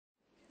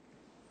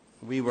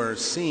we were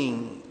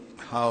seeing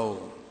how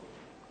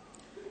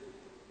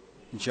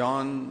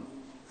John,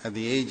 at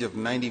the age of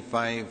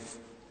 95,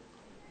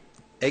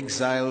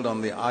 exiled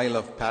on the Isle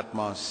of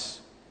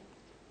Patmos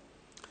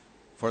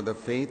for the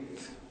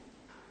faith,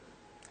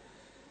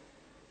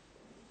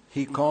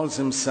 he calls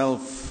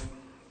himself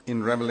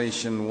in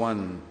Revelation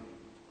 1,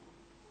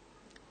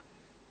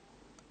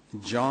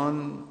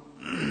 John,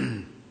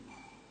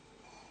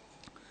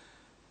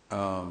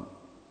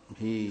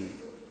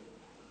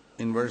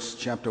 in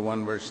chapter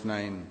 1, verse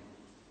 9,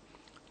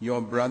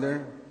 your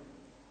brother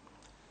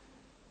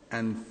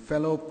and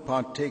fellow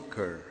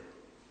partaker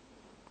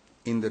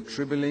in the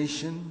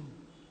tribulation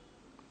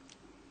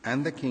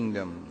and the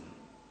kingdom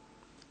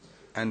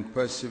and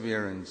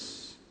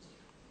perseverance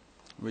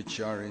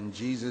which are in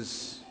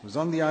Jesus, was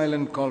on the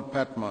island called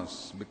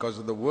Patmos because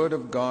of the word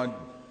of God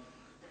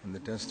and the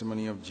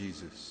testimony of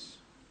Jesus.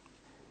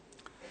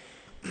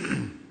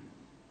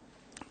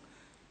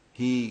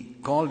 He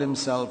called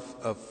himself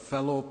a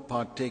fellow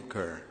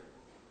partaker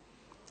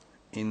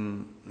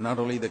in not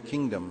only the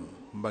kingdom,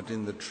 but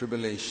in the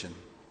tribulation.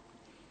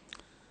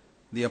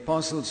 The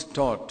apostles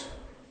taught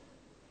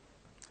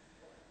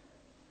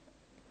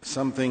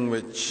something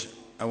which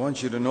I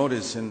want you to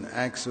notice in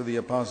Acts of the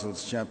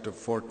Apostles, chapter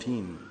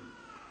 14.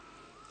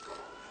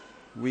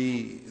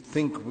 We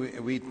think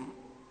we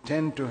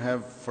tend to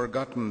have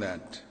forgotten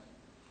that.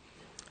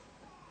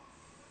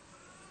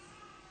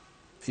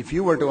 If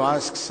you were to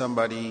ask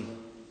somebody,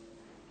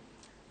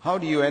 how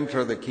do you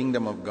enter the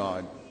kingdom of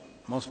God?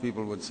 Most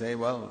people would say,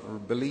 well,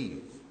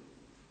 believe.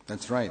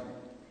 That's right.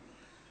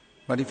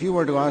 But if you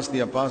were to ask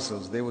the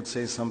apostles, they would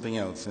say something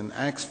else. In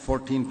Acts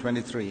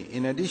 14:23,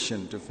 in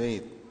addition to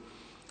faith,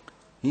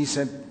 he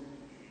said,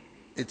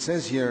 it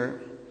says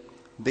here,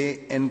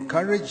 they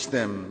encouraged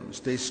them,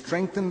 they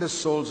strengthened the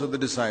souls of the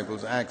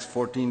disciples, Acts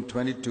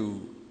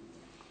 14:22,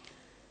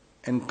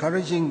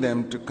 encouraging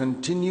them to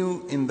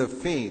continue in the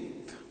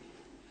faith,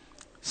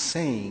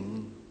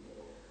 saying,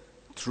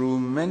 through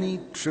many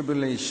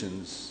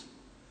tribulations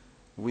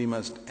we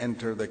must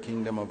enter the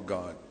kingdom of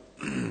God.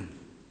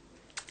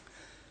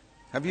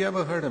 Have you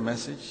ever heard a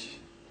message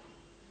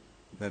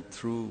that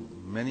through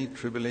many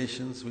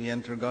tribulations we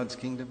enter God's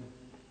kingdom?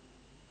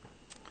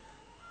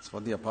 That's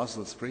what the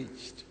apostles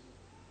preached.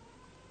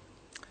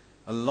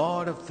 A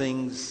lot of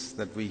things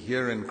that we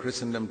hear in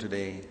Christendom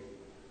today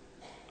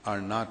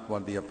are not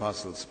what the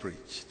apostles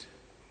preached.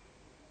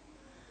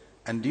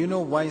 And do you know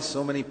why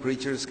so many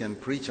preachers can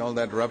preach all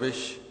that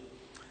rubbish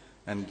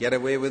and get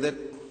away with it?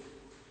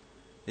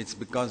 It's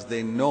because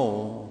they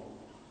know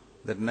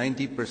that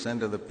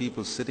 90% of the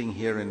people sitting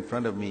here in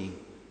front of me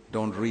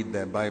don't read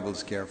their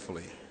Bibles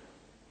carefully.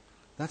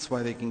 That's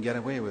why they can get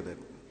away with it.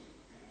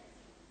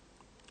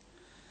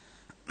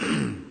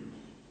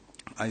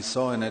 I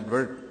saw an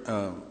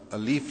a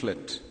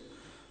leaflet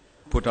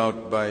put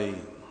out by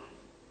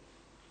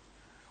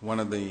one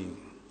of the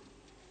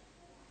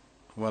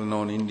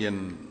well-known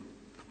Indian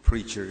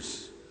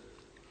preachers,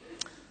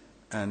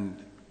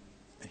 and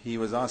he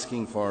was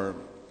asking for,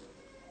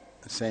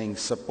 saying,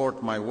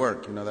 support my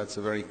work. You know, that's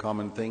a very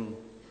common thing.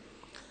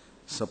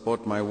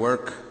 Support my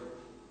work.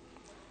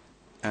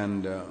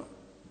 And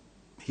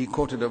he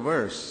quoted a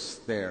verse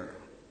there.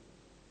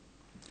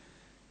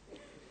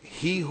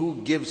 He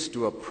who gives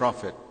to a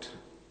prophet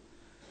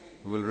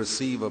will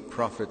receive a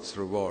prophet's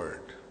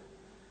reward.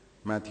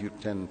 Matthew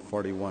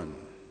 10:41.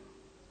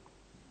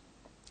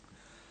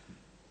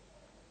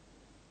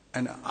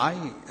 And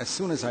as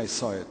soon as I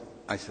saw it,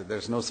 I said,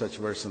 there's no such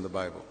verse in the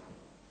Bible.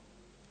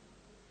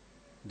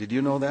 Did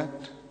you know that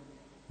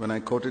when I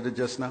quoted it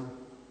just now?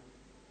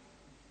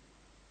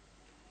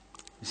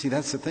 You see,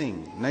 that's the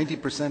thing.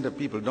 90% of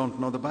people don't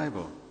know the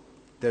Bible.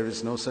 There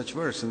is no such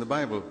verse in the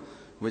Bible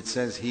which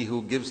says, he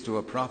who gives to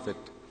a prophet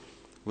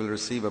will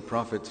receive a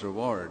prophet's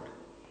reward.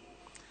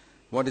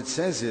 What it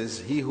says is,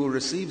 he who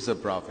receives a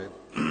prophet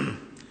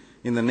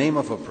in the name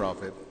of a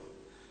prophet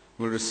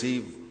will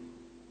receive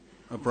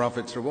a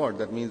prophet's reward.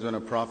 That means when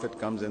a prophet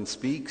comes and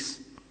speaks,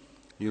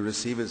 you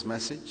receive his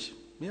message.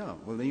 Yeah,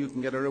 well then you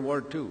can get a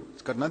reward too.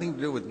 It's got nothing to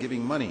do with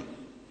giving money.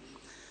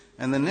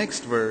 And the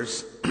next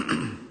verse,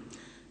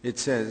 it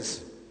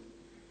says,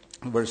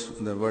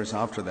 the verse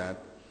after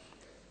that,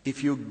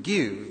 if you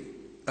give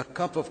a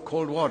cup of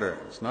cold water,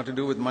 it's not to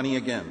do with money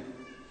again.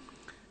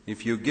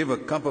 If you give a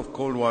cup of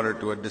cold water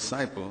to a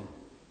disciple,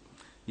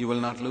 you will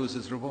not lose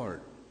his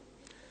reward.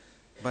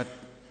 But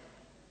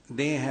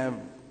they have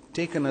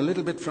taken a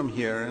little bit from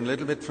here and a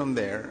little bit from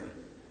there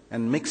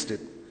and mixed it.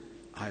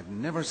 I've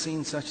never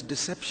seen such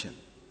deception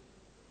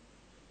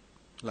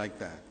like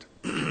that.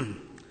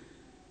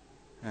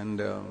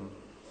 And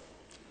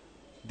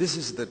this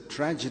is the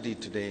tragedy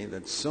today,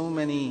 that so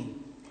many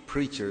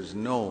preachers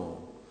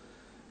know.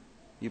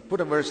 You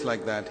put a verse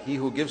like that, he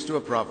who gives to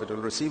a prophet will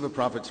receive a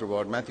prophet's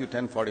reward, Matthew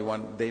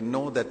 10:41. They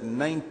know that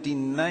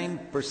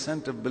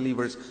 99% of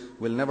believers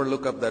will never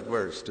look up that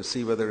verse to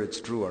see whether it's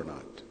true or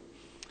not.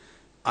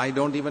 I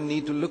don't even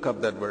need to look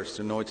up that verse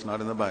to know it's not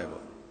in the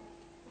Bible.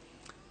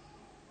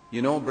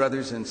 You know,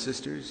 brothers and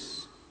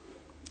sisters,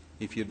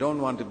 If you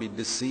don't want to be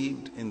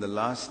deceived in the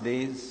last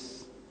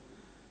days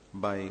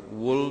by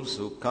wolves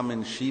who come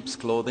in sheep's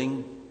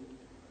clothing,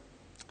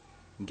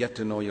 get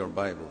to know your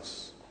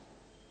Bibles.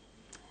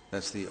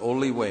 That's the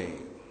only way.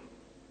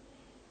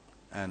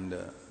 And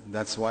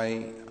that's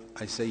why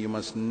I say you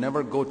must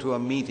never go to a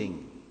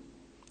meeting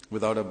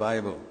without a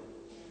Bible.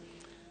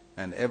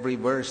 And every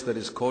verse that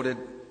is quoted,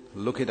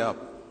 look it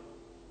up.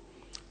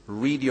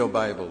 Read your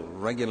Bible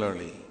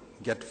regularly.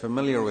 Get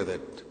familiar with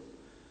it.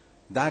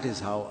 That is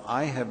how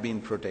I have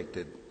been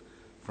protected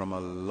from a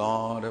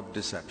lot of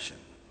deception.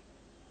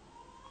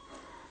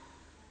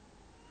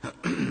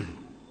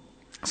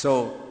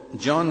 So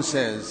John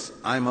says,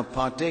 I'm a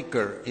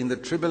partaker in the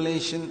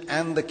tribulation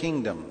and the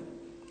kingdom.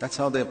 That's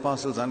how the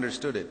apostles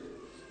understood it.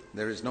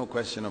 There is no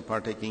question of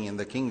partaking in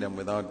the kingdom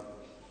without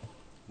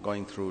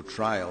going through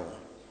trial.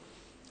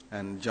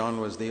 And John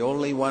was the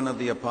only one of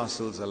the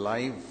apostles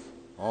alive.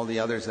 All the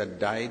others had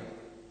died.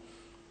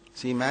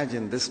 See,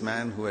 imagine this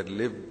man who had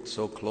lived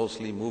so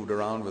closely, moved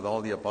around with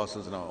all the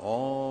apostles. Now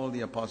all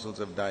the apostles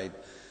have died.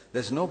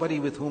 There's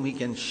nobody with whom he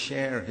can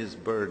share his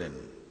burden.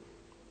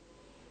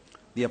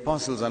 The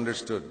apostles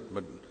understood.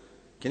 But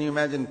can you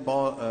imagine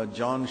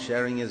John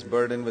sharing his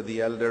burden with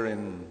the elder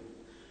in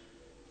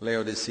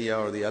Laodicea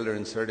or the elder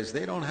in Sardis?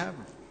 They don't have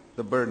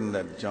the burden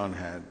that John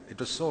had. It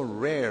was so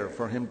rare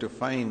for him to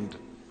find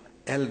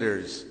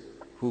elders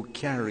who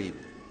carried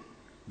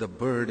the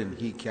burden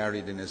he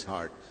carried in his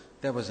heart.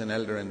 There was an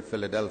elder in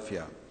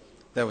Philadelphia.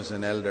 There was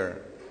an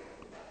elder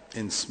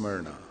in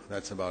Smyrna.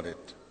 That's about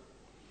it.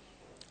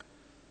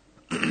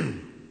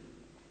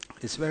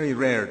 It's very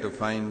rare to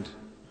find,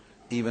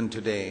 even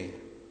today,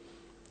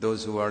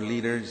 those who are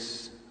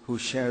leaders who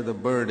share the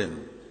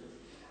burden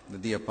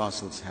that the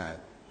apostles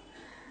had.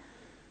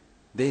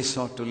 They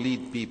sought to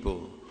lead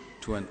people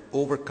to an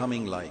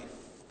overcoming life.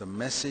 The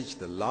message,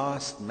 the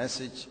last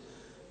message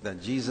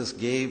that Jesus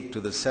gave to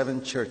the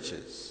 7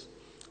 churches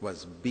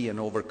was, be an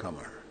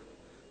overcomer.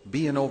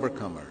 Be an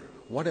overcomer.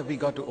 What have we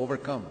got to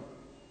overcome?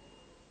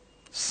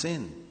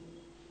 Sin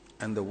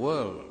and the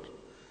world.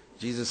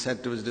 Jesus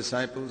said to his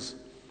disciples,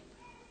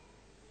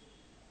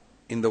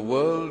 in the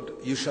world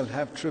you shall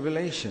have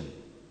tribulation.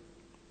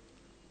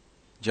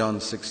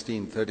 John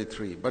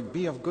 16:33. But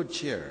be of good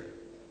cheer.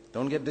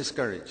 Don't get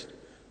discouraged.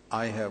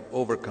 I have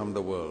overcome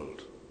the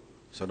world.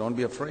 So don't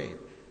be afraid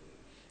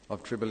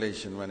of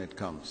tribulation when it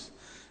comes.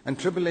 And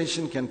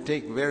tribulation can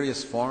take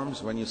various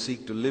forms when you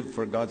seek to live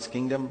for God's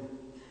kingdom.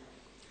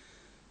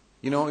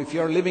 You know, if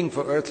you're living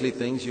for earthly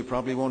things, you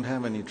probably won't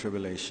have any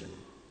tribulation.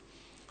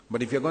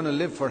 But if you're going to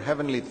live for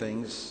heavenly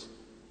things,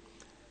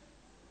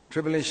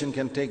 tribulation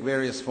can take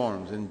various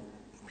forms. In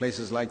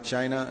places like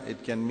China,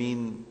 it can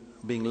mean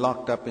being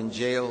locked up in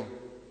jail.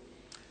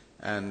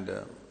 And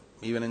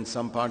even in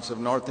some parts of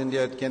North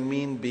India, it can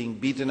mean being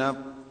beaten up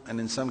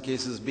and in some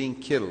cases being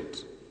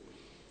killed.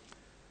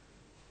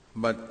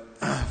 But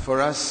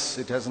for us,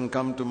 it hasn't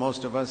come to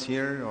most of us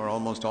here, or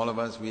almost all of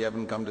us. We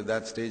haven't come to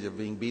that stage of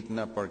being beaten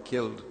up or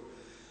killed.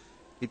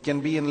 It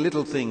can be in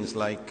little things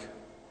like,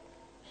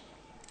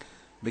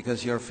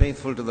 because you're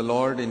faithful to the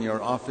Lord in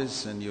your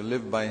office and you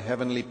live by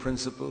heavenly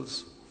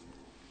principles,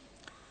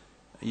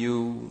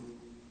 your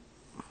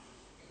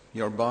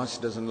boss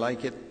doesn't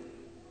like it.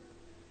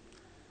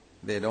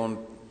 The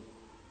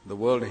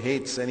world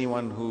hates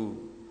anyone who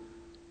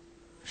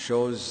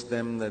shows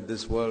them that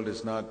this world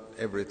is not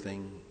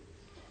everything,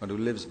 but who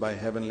lives by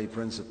heavenly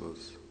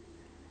principles.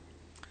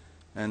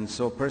 And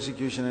so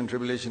persecution and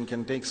tribulation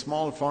can take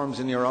small forms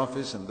in your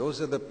office, and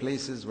those are the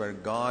places where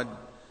God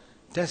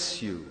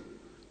tests you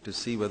to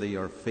see whether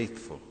you're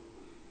faithful,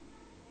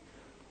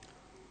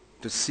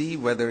 to see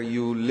whether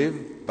you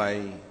live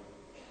by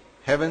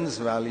heaven's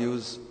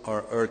values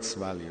or earth's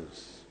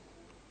values.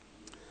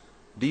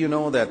 Do you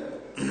know that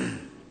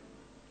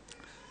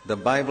the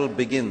Bible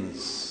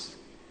begins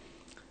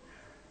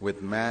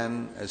with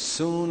man, as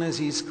soon as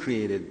he's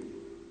created,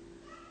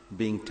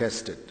 being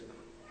tested?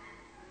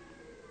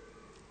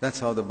 That's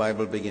how the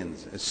Bible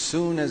begins. As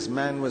soon as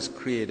man was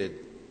created,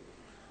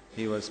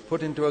 he was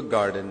put into a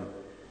garden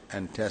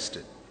and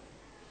tested.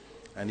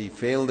 And he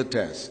failed the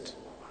test.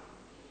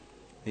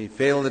 He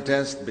failed the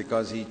test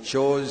because he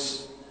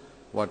chose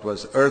what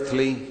was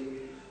earthly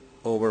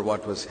over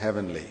what was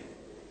heavenly.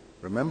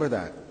 Remember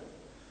that.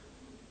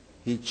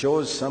 He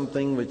chose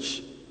something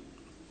which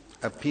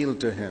appealed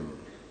to him.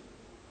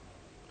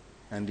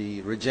 And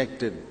he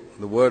rejected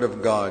the Word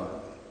of God,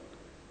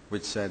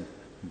 which said,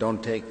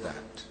 don't take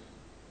that.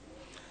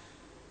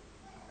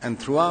 And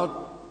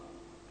throughout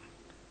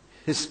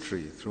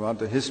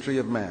the history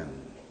of man,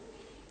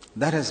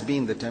 that has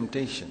been the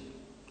temptation.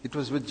 It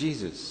was with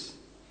Jesus.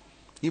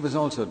 He was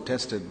also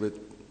tested with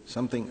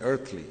something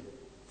earthly.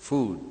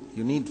 Food.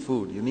 You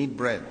need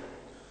bread.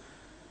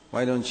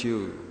 Why don't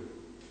you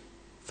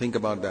think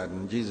about that?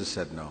 And Jesus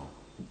said no.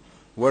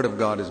 Word of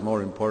God is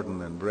more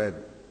important than bread.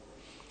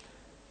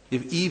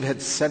 If Eve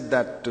had said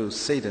that to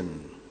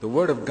Satan, the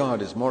Word of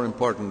God is more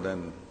important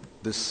than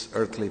this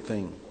earthly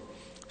thing,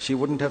 she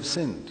wouldn't have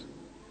sinned.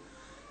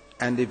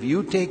 And if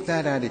you take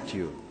that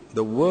attitude,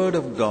 the Word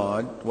of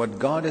God, what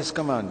God has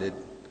commanded,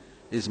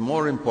 is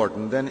more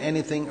important than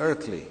anything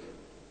earthly,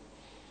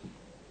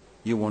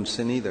 you won't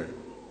sin either.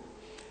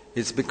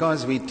 It's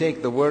because we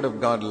take the Word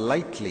of God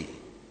lightly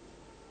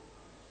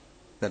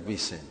that we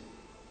sin.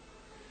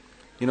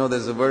 You know,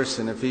 there's a verse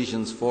in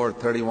Ephesians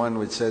 4:31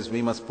 which says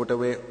we must put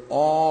away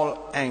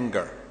all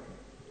anger.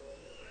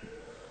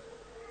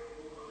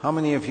 How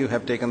many of you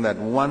have taken that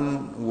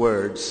one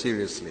word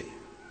seriously?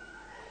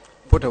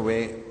 Put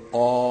away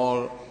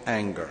all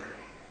anger.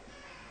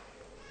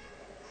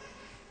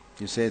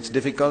 You say it's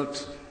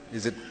difficult.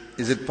 Is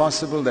it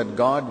possible that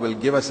God will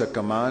give us a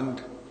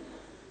command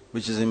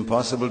which is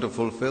impossible to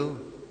fulfill?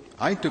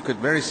 I took it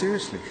very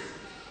seriously.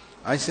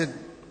 I said,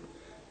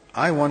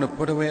 I want to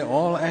put away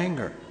all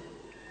anger.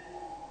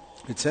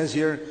 It says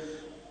here,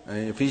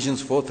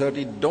 Ephesians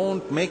 4:30,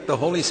 don't make the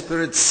Holy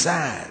Spirit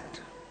sad.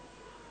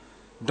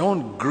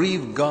 Don't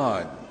grieve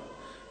God.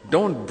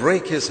 Don't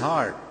break His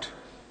heart.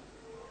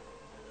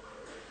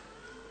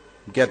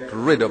 Get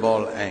rid of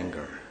all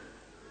anger.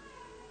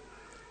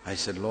 I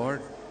said,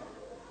 Lord,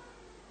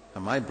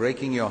 am I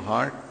breaking your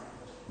heart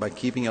by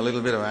keeping a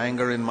little bit of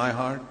anger in my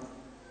heart?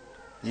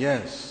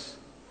 Yes.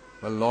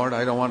 Well, Lord,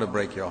 I don't want to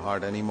break your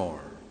heart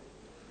anymore.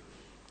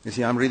 You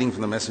see, I'm reading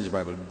from the Message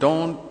Bible.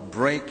 Don't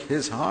break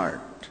His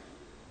heart.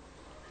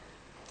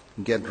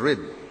 Get rid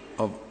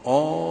of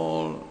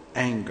all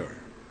anger.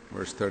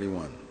 Verse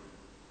 31.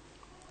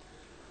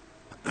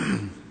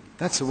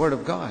 That's the Word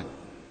of God.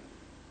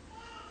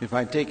 If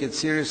I take it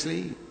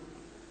seriously,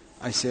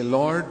 I say,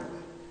 Lord,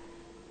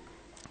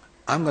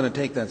 I'm going to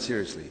take that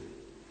seriously.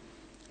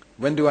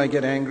 When do I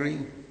get angry?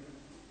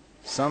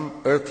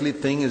 Some earthly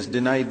thing is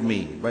denied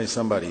me by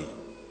somebody,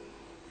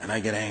 and I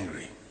get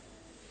angry.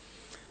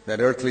 That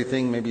earthly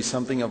thing may be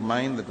something of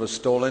mine that was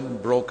stolen,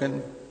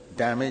 broken,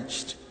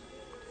 damaged,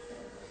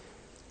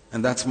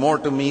 and that's more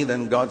to me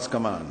than God's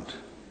command.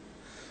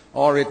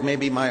 Or it may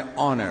be my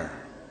honor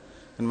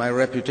and my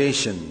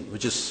reputation,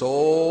 which is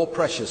so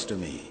precious to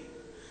me,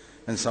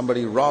 and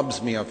somebody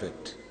robs me of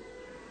it,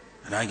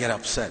 and I get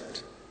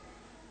upset.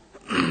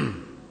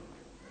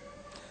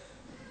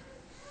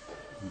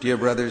 Dear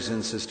brothers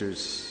and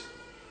sisters,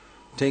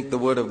 take the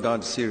Word of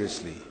God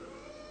seriously.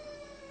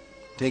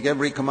 Take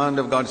every command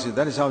of God seriously.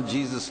 That is how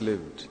Jesus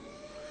lived.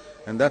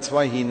 And that's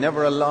why He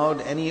never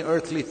allowed any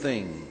earthly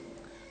thing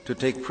to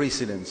take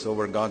precedence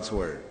over God's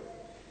Word.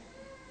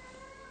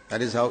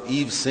 That is how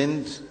Eve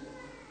sinned.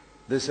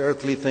 This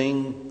earthly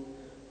thing,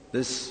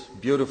 this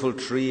beautiful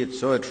tree, it's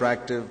so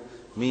attractive,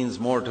 means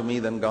more to me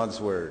than God's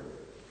Word.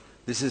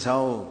 This is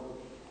how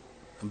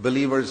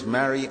believers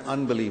marry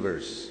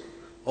unbelievers.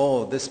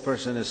 Oh, this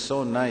person is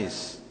so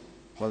nice.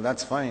 Well,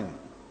 that's fine.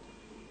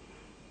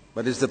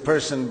 But is the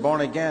person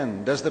born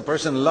again? Does the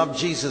person love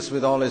Jesus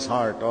with all his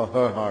heart or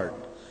her heart?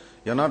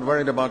 You're not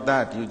worried about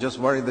that. You're just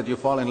worried that you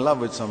fall in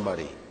love with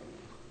somebody.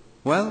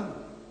 Well,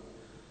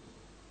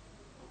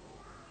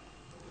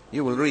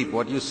 you will reap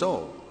what you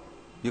sow.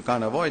 You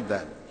can't avoid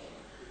that.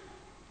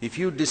 If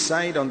you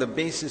decide on the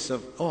basis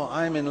of, oh,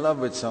 I'm in love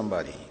with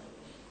somebody,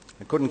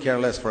 I couldn't care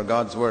less for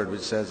God's Word,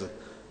 which says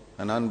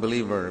an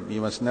unbeliever, you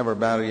must never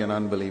marry an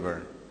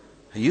unbeliever.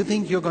 You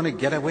think you're going to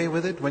get away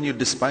with it when you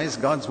despise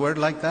God's Word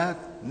like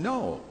that?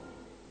 No.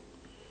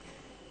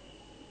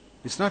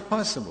 It's not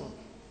possible.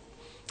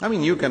 I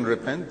mean, you can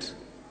repent.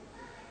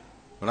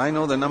 But I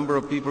know the number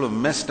of people who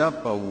messed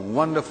up a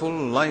wonderful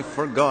life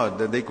for God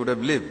that they could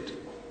have lived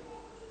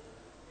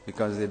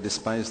because they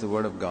despised the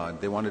Word of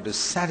God. They wanted to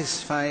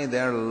satisfy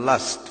their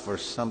lust for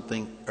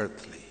something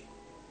earthly.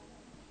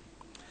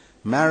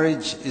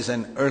 Marriage is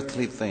an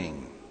earthly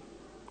thing.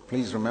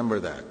 Please remember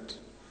that.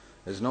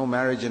 There's no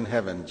marriage in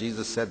heaven.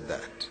 Jesus said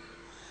that.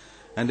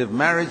 And if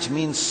marriage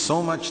means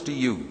so much to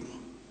you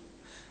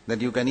that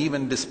you can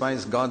even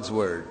despise God's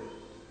Word,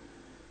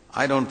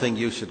 I don't think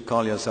you should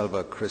call yourself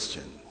a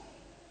Christian.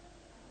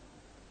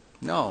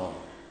 No.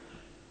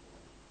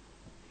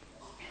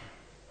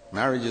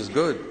 Marriage is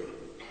good.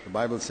 The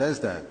Bible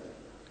says that.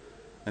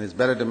 And it's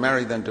better to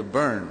marry than to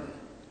burn.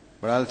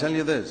 But I'll tell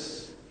you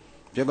this.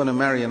 If you're going to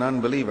marry an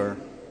unbeliever,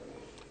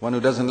 one who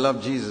doesn't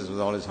love Jesus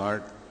with all his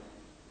heart,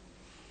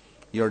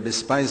 you're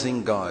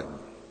despising God.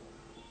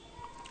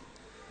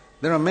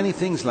 There are many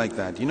things like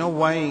that. You know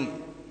why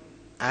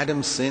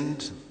Adam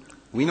sinned?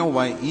 We know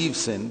why Eve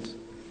sinned.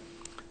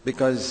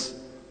 Because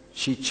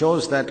she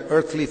chose that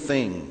earthly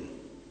thing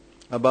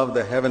above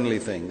the heavenly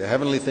thing. The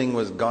heavenly thing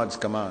was God's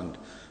command.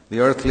 The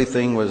earthly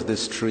thing was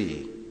this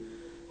tree.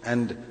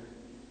 And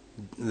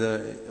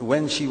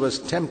when she was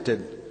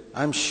tempted,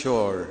 I'm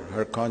sure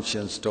her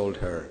conscience told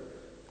her,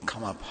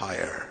 come up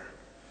higher.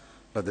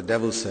 But the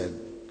devil said,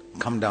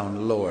 come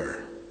down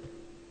lower.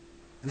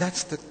 And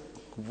that's the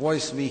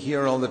voice we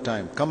hear all the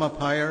time. Come up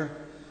higher,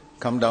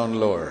 come down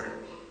lower.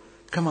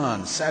 Come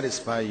on,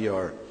 satisfy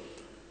your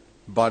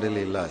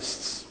bodily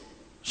lusts.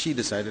 She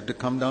decided to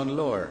come down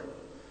lower.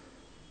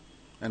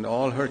 And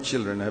all her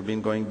children have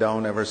been going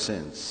down ever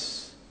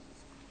since.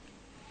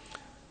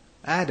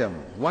 Adam,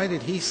 why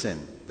did he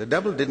sin? The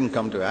devil didn't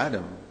come to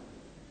Adam.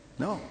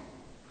 No.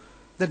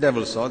 The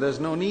devil saw there's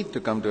no need to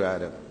come to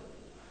Adam.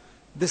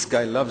 This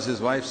guy loves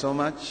his wife so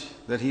much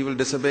that he will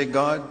disobey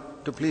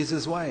God to please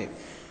his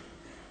wife.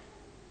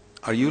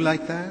 Are you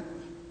like that,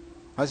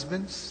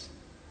 husbands?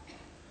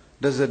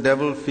 Does the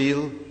devil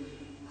feel,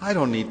 I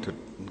don't need to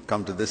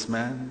come to this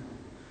man.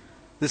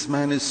 This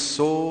man is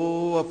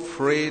so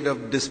afraid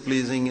of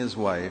displeasing his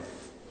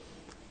wife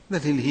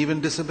that he'll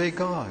even disobey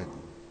God.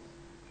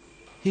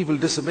 He will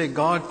disobey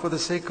God for the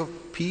sake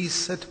of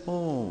peace at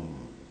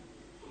home.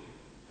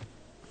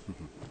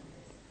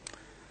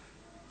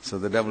 So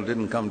the devil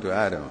didn't come to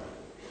Adam.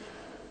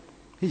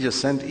 He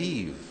just sent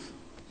Eve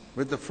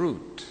with the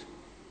fruit.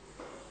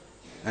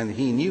 And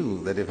he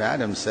knew that if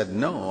Adam said,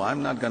 no,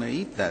 I'm not going to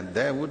eat that,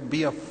 there would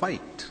be a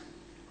fight.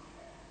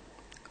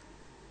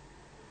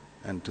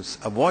 And to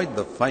avoid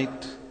the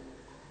fight,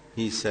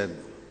 he said,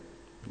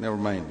 never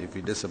mind if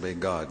you disobey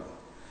God.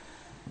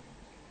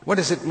 What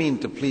does it mean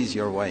to please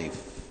your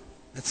wife?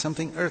 That's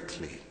something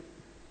earthly.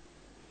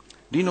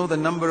 Do you know the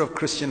number of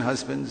Christian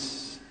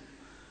husbands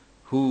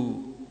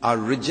who are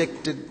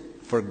rejected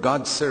for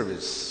God's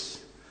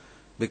service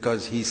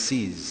because he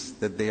sees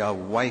that they are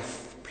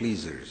wife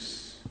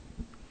pleasers,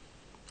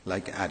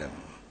 like Adam?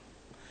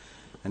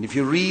 And if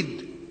you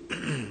read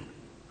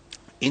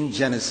in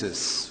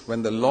Genesis,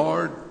 when the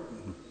Lord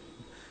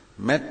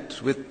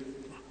met with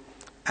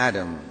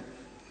Adam,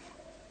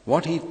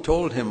 what he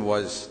told him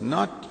was,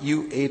 not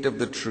you ate of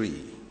the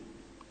tree.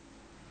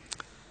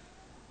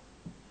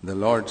 The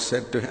Lord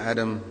said to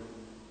Adam,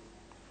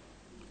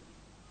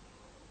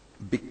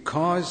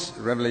 Genesis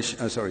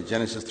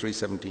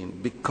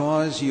 3:17,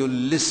 because you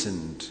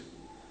listened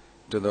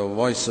to the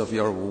voice of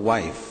your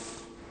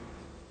wife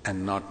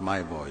and not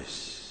my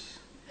voice.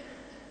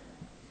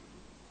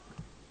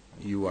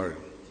 Your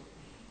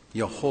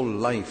whole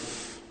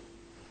life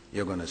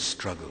you're going to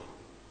struggle.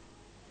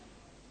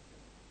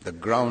 The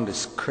ground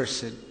is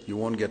cursed. You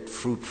won't get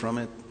fruit from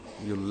it.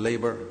 You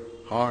labor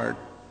hard.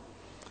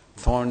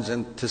 Thorns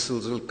and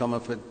thistles will come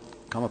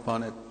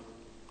upon it.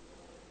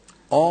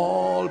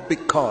 All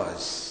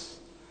because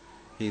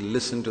he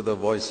listened to the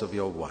voice of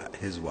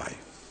his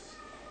wife.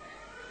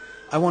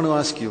 I want to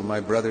ask you, my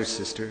brother,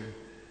 sister,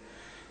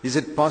 is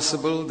it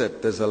possible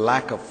that there's a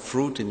lack of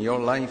fruit in your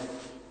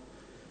life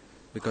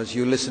because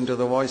you listen to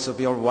the voice of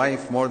your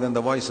wife more than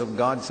the voice of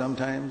God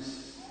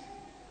sometimes?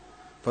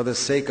 For the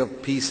sake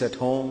of peace at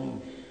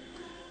home,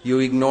 you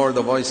ignore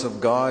the voice of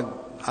God.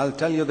 I'll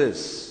tell you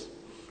this,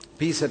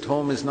 peace at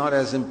home is not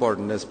as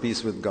important as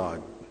peace with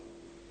God.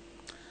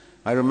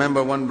 I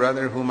remember one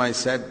brother whom I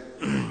said,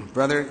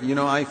 brother,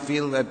 I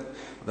feel that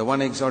the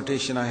one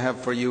exhortation I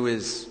have for you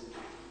is,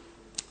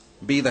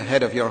 be the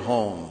head of your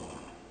home.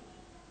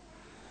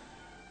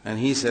 And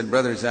he said,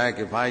 Brother Zach,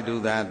 if I do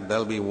that,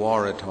 there'll be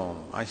war at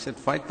home. I said,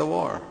 fight the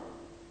war.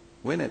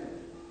 Win it.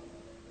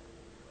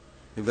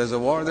 If there's a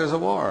war, there's a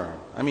war.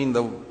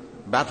 The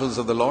battles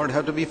of the Lord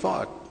have to be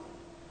fought.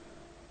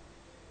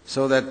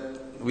 So that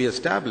we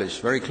establish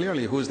very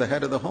clearly who's the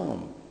head of the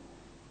home.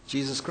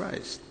 Jesus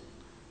Christ.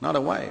 Not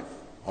a wife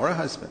or a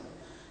husband.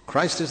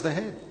 Christ is the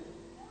head.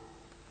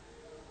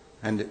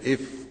 And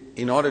if,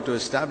 in order to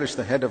establish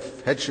the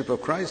headship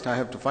of Christ, I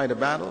have to fight a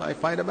battle, I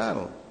fight a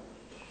battle.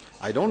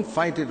 I don't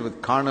fight it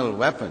with carnal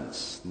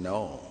weapons.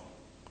 No.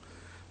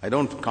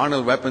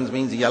 Carnal weapons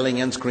means yelling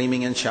and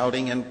screaming and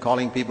shouting and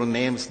calling people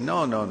names.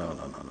 No.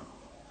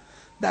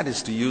 That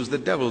is to use the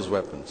devil's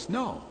weapons.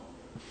 No.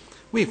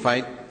 We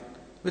fight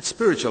with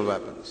spiritual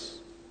weapons.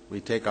 We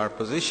take our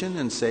position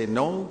and say,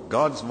 no,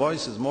 God's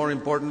voice is more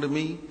important to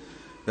me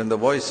than the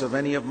voice of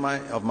any of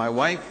my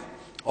wife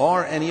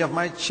or any of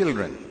my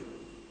children.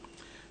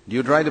 Do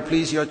you try to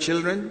please your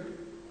children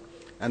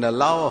and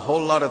allow a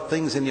whole lot of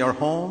things in your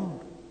home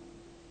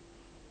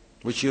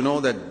which you know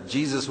that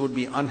Jesus would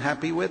be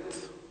unhappy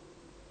with?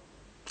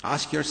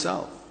 Ask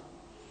yourself.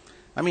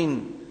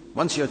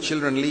 Once your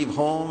children leave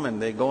home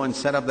and they go and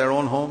set up their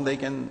own home, they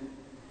can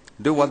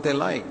do what they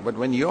like. But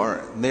when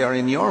they are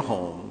in your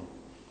home,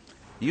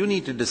 you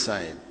need to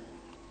decide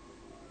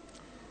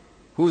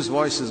whose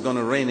voice is going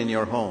to reign in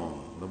your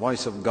home, the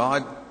voice of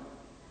God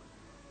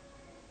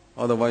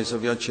or the voice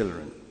of your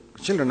children.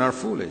 Children are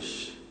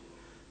foolish.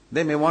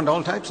 They may want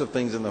all types of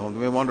things in the home.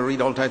 They may want to read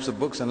all types of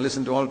books and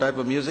listen to all types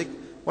of music.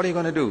 What are you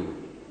going to do?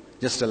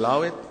 Just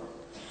allow it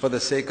for the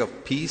sake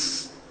of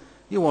peace?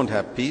 You won't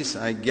have peace.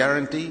 I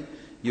guarantee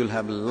you'll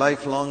have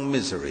lifelong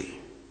misery.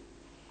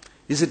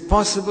 Is it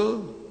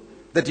possible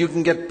that you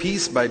can get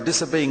peace by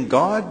disobeying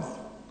God?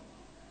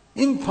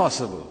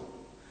 Impossible.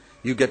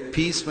 You get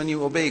peace when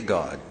you obey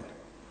God,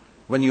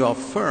 when you are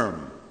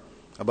firm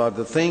about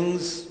the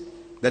things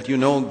that you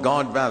know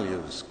God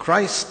values.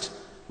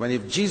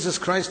 If Jesus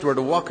Christ were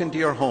to walk into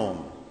your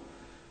home,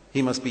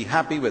 he must be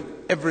happy with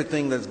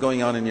everything that's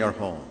going on in your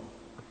home.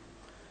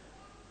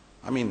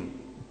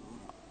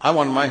 I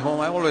want my home,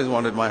 I always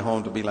wanted my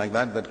home to be like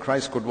that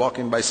Christ could walk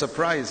in by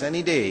surprise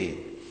any day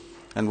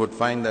and would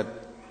find that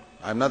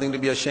I have nothing to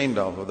be ashamed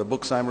of the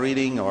books I'm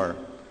reading or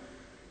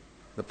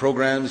the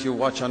programs you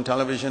watch on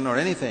television or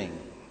anything.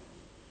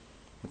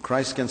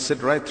 Christ can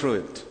sit right through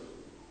it.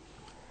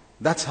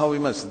 That's how we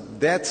must.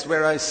 That's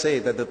where I say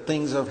that the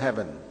things of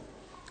heaven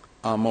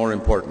are more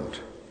important.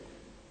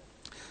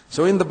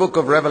 So in the book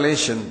of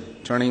Revelation,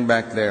 turning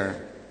back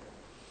there,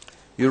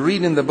 you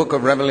read in the book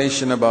of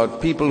Revelation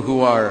about people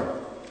who are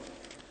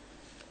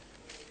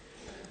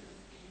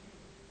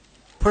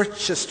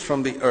purchased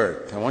from the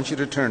earth. I want you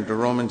to turn to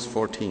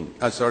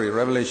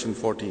Revelation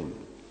 14.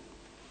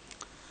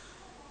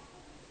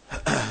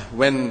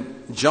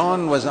 When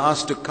John was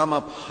asked to come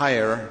up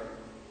higher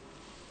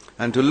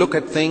and to look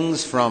at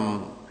things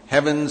from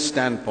heaven's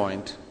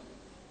standpoint,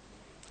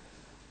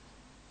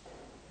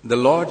 the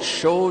Lord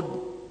showed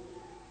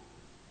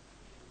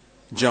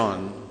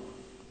John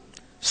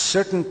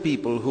certain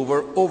people who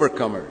were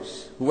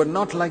overcomers, who were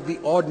not like the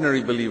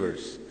ordinary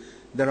believers.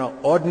 There are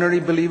ordinary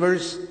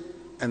believers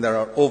and there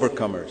are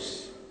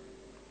overcomers.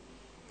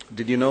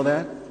 Did you know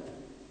that?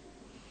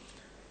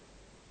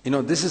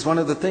 This is one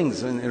of the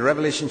things. In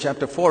Revelation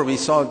chapter 4, we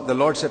saw the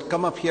Lord said,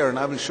 come up here and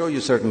I will show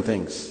you certain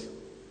things.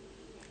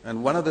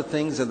 And one of the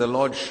things that the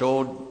Lord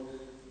showed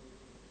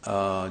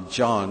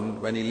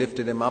John when he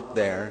lifted him up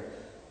there,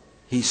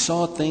 he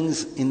saw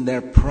things in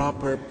their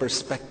proper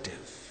perspective.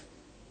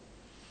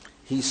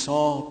 He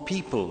saw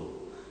people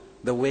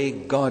the way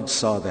God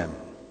saw them.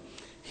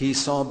 He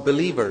saw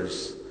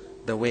believers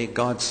the way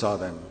God saw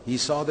them. He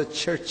saw the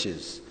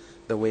churches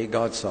the way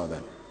God saw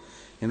them.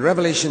 In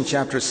Revelation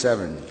chapter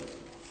 7,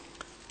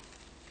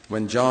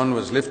 when John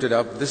was lifted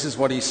up, this is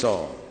what he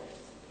saw.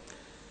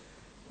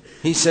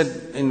 He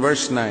said in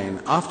verse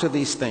 9, after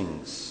these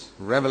things,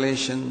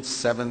 Revelation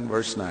 7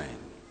 verse 9,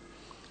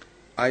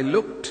 I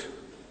looked.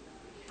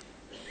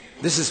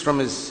 This is from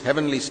his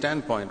heavenly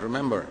standpoint,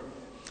 remember.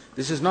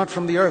 This is not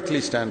from the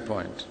earthly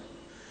standpoint.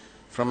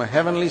 From a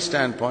heavenly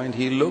standpoint,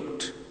 he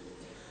looked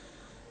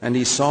and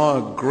he saw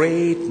a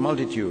great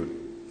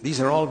multitude. These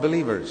are all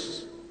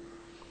believers,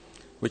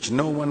 which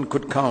no one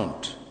could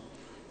count,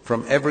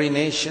 from every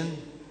nation,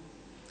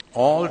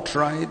 all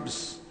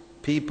tribes,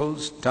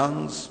 peoples,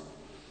 tongues,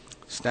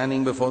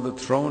 standing before the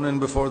throne and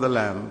before the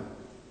Lamb,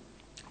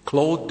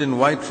 clothed in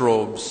white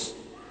robes.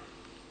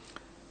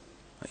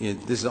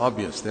 This is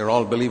obvious, they're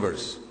all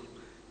believers.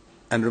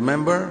 And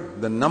remember,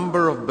 the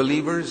number of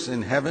believers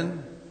in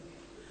heaven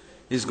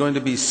is going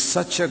to be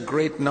such a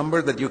great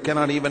number that you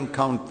cannot even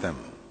count them.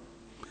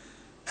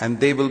 And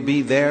they will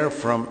be there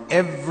from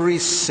every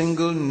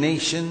single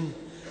nation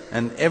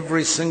and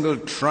every single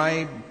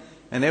tribe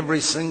and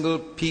every single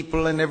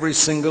people and every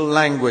single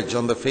language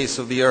on the face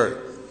of the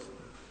earth.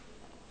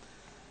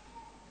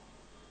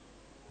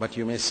 But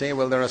you may say,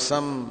 well, there are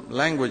some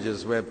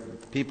languages where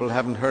people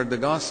haven't heard the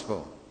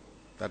gospel.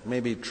 That may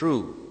be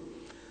true.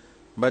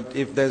 But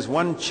if there's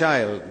one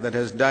child that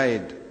has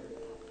died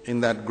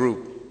in that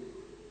group,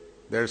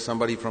 there's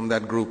somebody from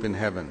that group in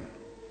heaven.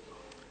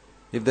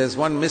 If there's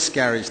one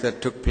miscarriage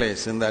that took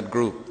place in that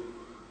group,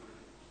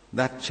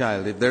 that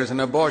child, if there's an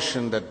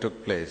abortion that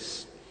took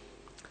place,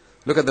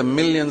 look at the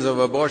millions of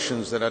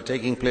abortions that are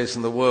taking place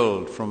in the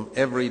world from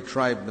every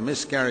tribe, the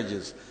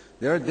miscarriages.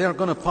 They're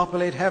going to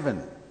populate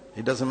heaven.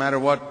 It doesn't matter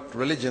what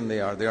religion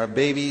they are. They are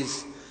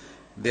babies.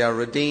 They are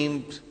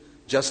redeemed,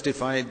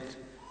 justified,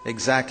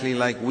 exactly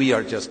like we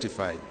are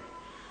justified.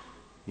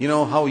 You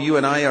know how you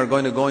and I are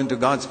going to go into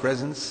God's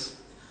presence?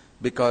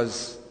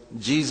 Because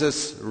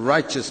Jesus'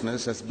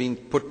 righteousness has been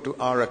put to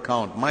our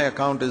account. My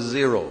account is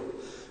zero.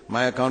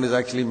 My account is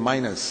actually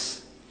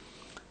minus.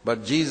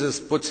 But Jesus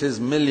puts his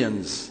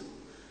millions,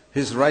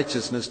 his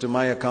righteousness to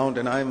my account,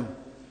 and I'm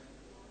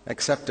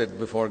accepted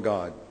before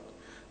God.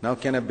 Now,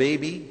 can a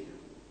baby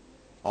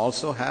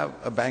also have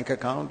a bank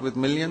account with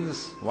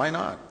millions? Why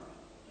not?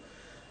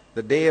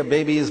 The day a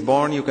baby is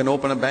born, you can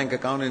open a bank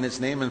account in its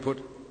name and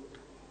put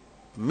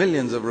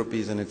millions of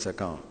rupees in its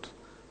account.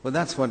 Well,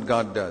 that's what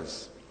God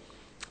does.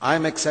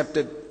 I'm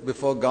accepted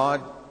before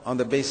God on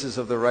the basis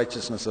of the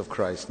righteousness of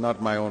Christ, not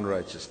my own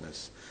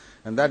righteousness.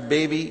 And that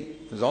baby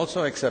is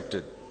also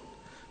accepted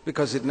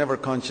because it never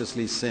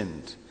consciously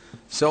sinned.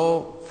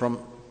 So,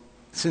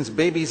 since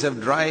babies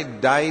have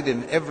died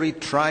in every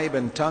tribe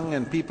and tongue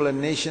and people and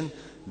nation,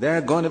 there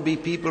are going to be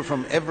people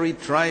from every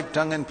tribe,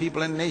 tongue and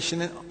people and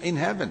nation in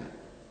heaven.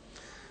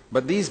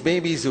 But these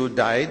babies who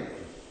died,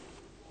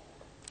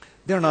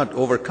 they're not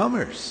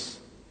overcomers.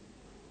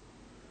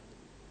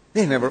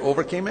 They never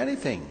overcame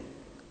anything.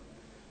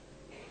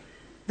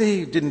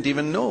 They didn't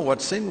even know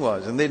what sin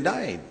was, and they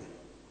died.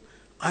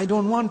 I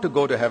don't want to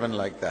go to heaven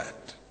like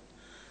that.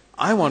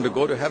 I want to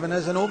go to heaven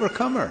as an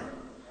overcomer.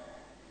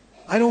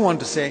 I don't want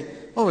to say,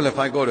 oh, well, if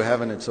I go to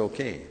heaven, it's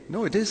okay.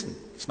 No, it isn't.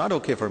 It's not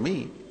okay for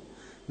me.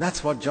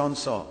 That's what John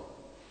saw.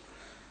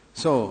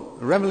 So,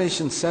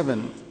 Revelation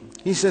 7,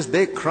 he says,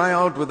 they cry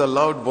out with a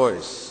loud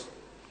voice.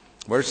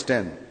 Verse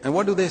 10. And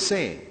what do they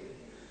say?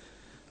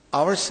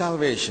 Our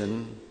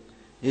salvation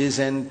is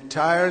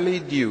entirely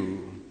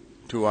due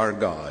to our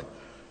God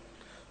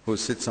who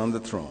sits on the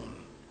throne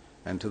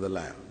and to the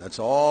Lamb. That's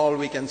all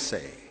we can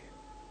say.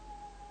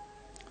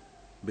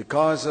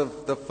 Because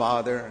of the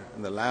Father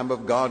and the Lamb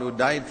of God who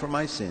died for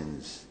my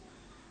sins,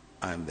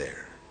 I'm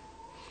there.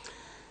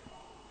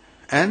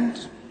 And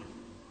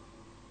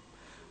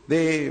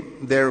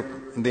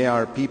They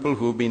are people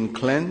who've been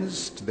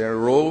cleansed. Their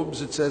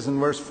robes, it says in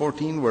verse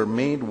 14, were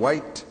made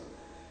white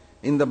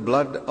in the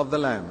blood of the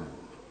Lamb.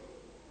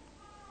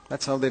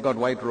 That's how they got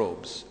white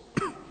robes.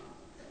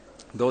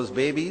 Those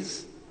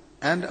babies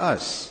and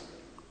us.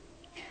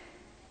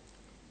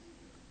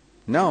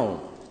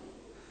 Now,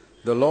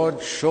 the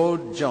Lord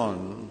showed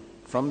John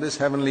from this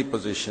heavenly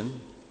position,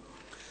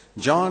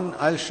 John,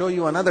 I'll show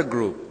you another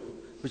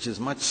group which is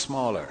much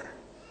smaller.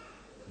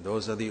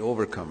 Those are the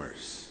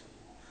overcomers.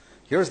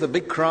 Here's the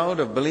big crowd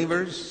of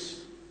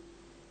believers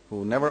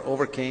who never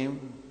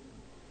overcame.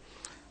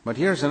 But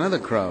here's another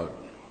crowd.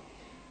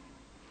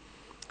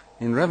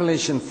 In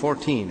Revelation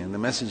 14, in the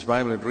Message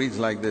Bible, it reads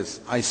like this: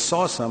 I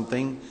saw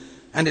something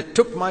and it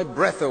took my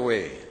breath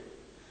away.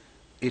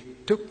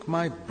 It took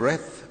my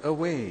breath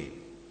away.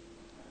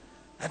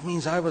 That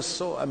means I was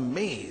so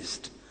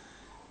amazed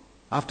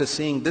after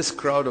seeing this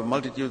crowd of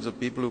multitudes of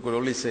people who could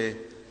only say,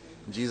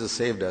 Jesus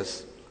saved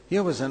us.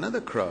 Here was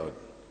another crowd.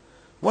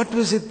 What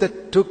was it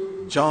that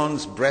took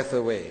John's breath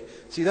away?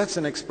 See, that's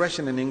an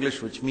expression in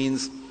English which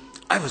means,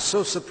 I was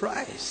so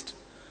surprised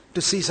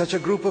to see such a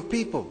group of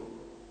people.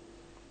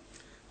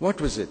 What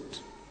was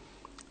it?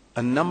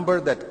 A number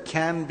that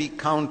can be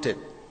counted.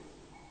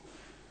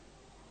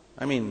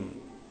 I mean,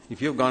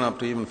 if you've gone up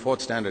to even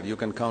fourth standard, you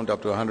can count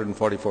up to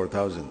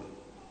 144,000.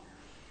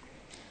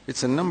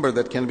 It's a number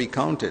that can be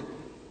counted.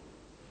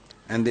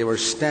 And they were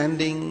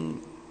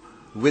standing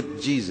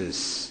with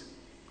Jesus,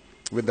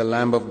 with the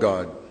Lamb of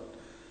God.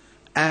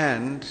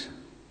 And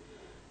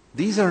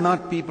these are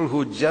not people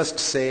who just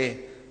say,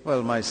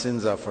 well, my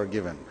sins are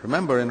forgiven.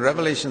 Remember, in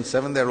Revelation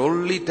 7, their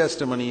only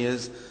testimony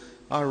is,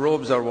 our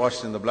robes are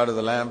washed in the blood of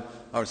the Lamb.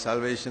 Our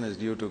salvation is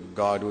due to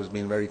God who has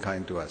been very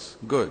kind to us.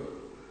 Good.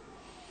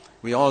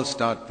 We all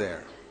start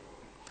there.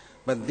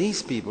 But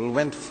these people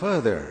went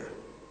further.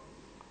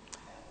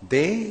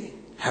 They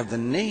have the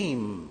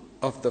name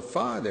of the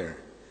Father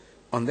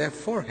on their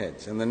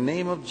foreheads and the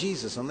name of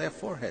Jesus on their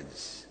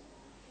foreheads.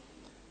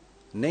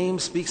 Name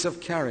speaks of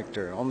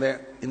character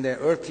in their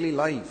earthly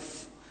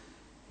life.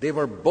 They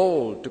were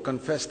bold to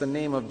confess the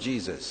name of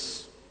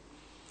Jesus.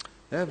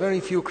 There are very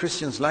few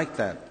Christians like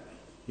that.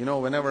 You know,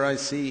 whenever I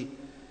see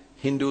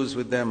Hindus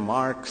with their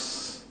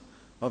marks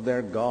of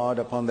their God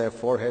upon their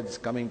foreheads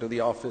coming to the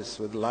office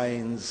with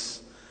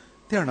lines,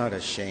 they're not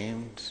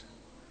ashamed.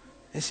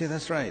 They say,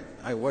 that's right,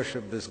 I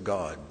worship this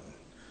God.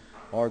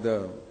 Or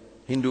the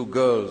Hindu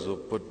girls who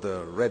put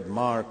the red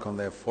mark on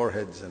their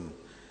foreheads and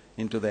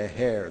into their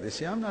hair, they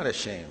say, I'm not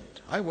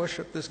ashamed. I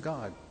worship this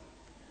God.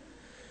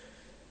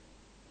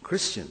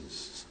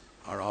 Christians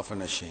are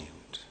often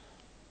ashamed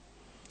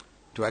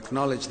to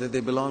acknowledge that they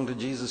belong to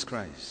Jesus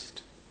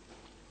Christ.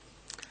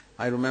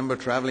 I remember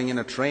traveling in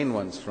a train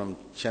once from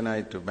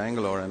Chennai to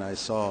Bangalore, and I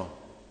saw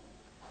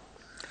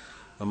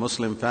a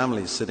Muslim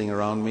family sitting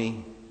around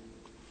me,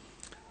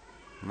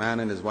 a man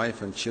and his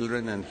wife and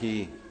children, and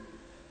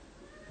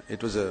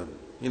it was a,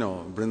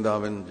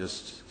 Vrindavan,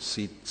 just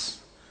seats,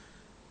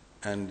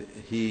 and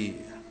he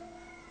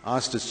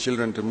asked his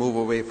children to move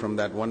away from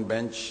that one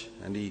bench,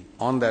 and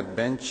on that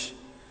bench,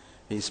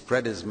 he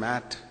spread his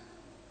mat,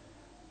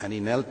 and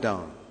he knelt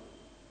down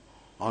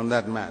on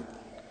that mat,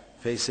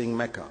 facing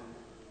Mecca,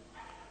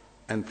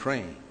 and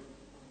praying.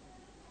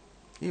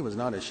 He was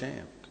not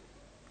ashamed.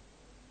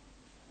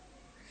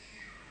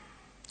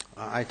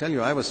 I tell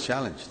you, I was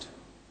challenged.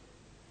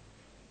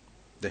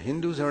 The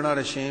Hindus are not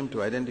ashamed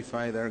to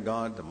identify their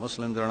God. The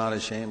Muslims are not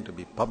ashamed to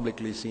be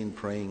publicly seen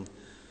praying.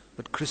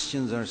 But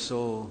Christians are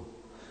so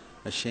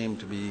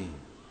ashamed to be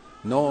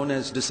known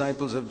as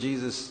disciples of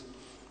Jesus.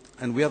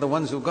 And we are the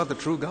ones who got the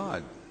true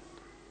God.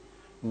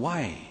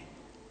 Why?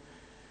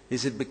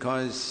 Is it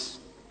because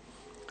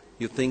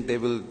you think they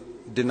will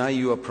deny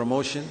you a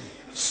promotion?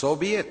 So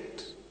be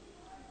it.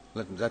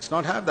 Let's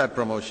not have that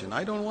promotion.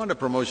 I don't want a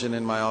promotion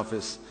in my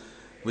office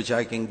which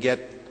I can get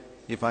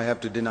if I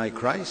have to deny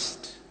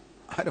Christ.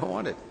 I don't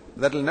want it.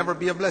 That will never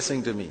be a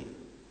blessing to me.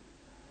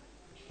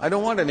 I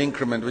don't want an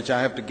increment which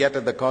I have to get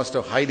at the cost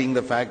of hiding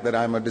the fact that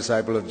I'm a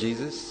disciple of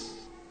Jesus.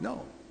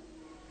 No.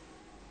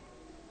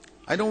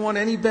 I don't want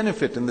any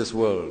benefit in this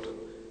world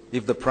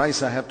if the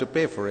price I have to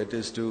pay for it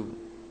is to,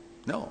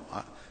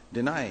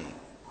 deny.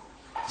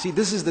 See,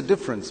 this is the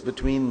difference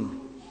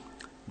between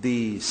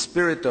the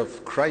spirit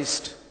of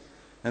Christ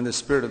and the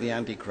spirit of the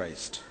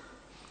Antichrist.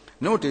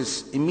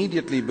 Notice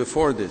immediately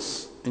before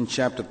this, in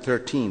chapter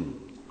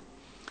 13,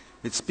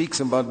 it speaks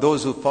about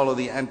those who follow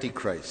the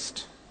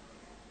Antichrist.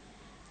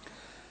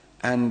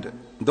 And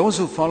those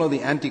who follow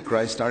the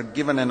Antichrist are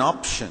given an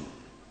option.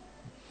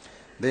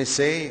 They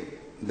say,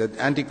 the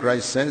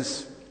Antichrist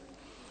says,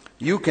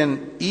 you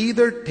can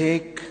either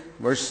take,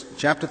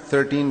 chapter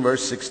 13,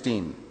 verse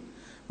 16,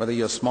 whether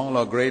you're small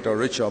or great or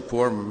rich or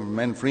poor,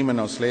 men, freemen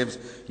or slaves,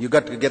 you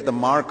got to get the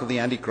mark of the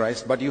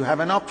Antichrist, but you have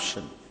an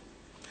option.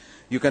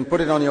 You can put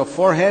it on your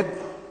forehead,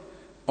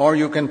 or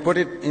you can put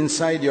it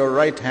inside your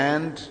right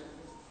hand,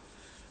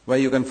 where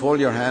you can fold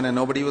your hand and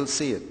nobody will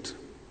see it.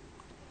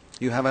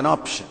 You have an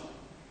option.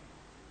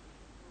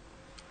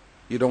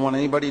 You don't want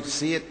anybody to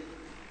see it?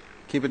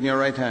 Keep it in your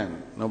right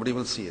hand. Nobody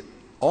will see it.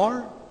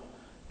 Or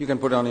you can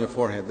put it on your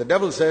forehead. The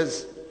devil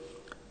says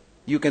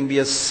you can be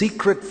a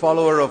secret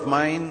follower of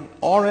mine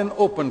or an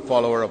open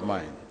follower of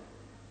mine.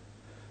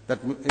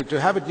 That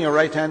to have it in your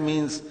right hand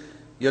means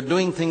you're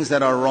doing things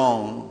that are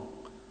wrong,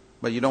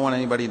 but you don't want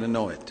anybody to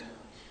know it.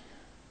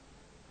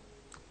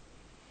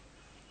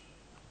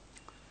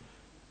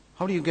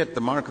 How do you get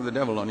the mark of the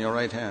devil on your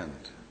right hand?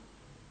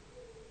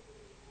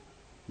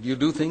 Do you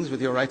do things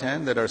with your right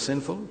hand that are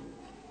sinful?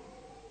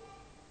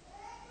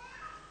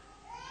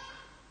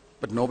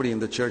 But nobody in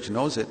the church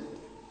knows it.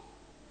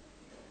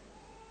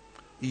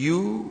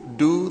 You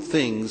do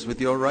things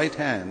with your right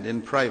hand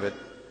in private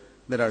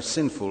that are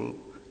sinful.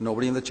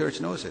 Nobody in the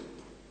church knows it.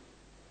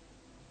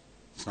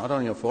 It's not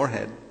on your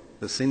forehead.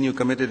 The sin you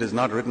committed is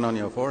not written on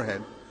your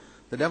forehead.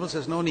 The devil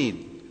says, no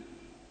need.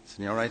 It's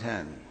in your right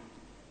hand.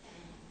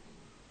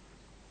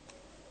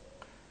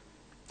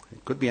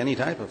 It could be any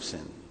type of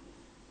sin.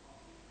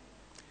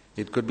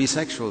 It could be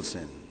sexual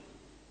sin.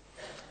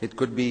 It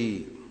could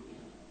be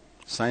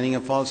signing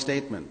a false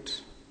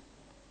statement.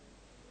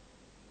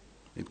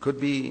 It could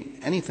be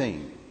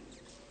anything.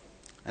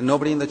 And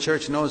nobody in the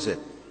church knows it.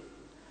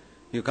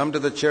 You come to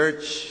the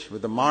church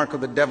with the mark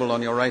of the devil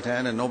on your right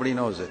hand and nobody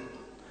knows it.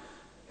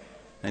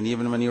 And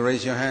even when you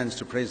raise your hands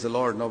to praise the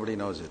Lord, nobody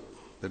knows it.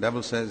 The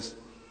devil says,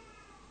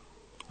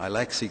 I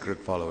like secret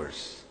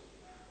followers.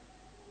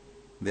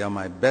 They are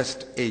my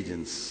best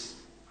agents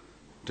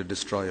to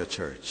destroy a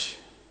church.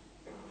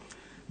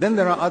 Then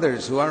there are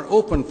others who are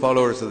open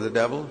followers of the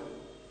devil.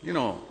 You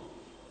know,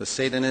 the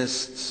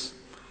Satanists,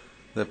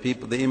 the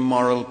people, the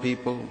immoral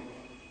people,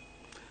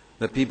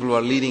 the people who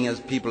are leading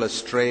as people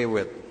astray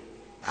with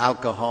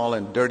alcohol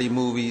and dirty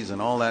movies and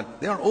all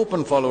that. They are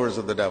open followers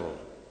of the devil.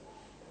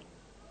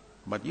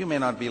 But you may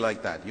not be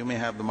like that. You may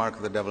have the mark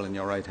of the devil in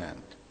your right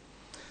hand.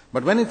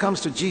 But when it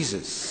comes to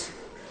Jesus,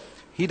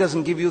 he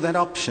doesn't give you that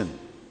option.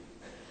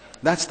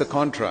 That's the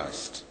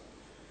contrast.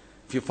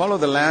 If you follow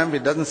the Lamb,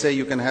 it doesn't say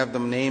you can have the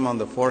name on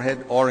the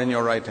forehead or in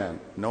your right hand.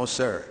 No,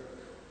 sir.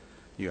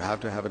 You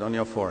have to have it on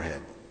your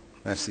forehead.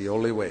 That's the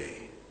only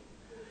way.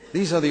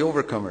 These are the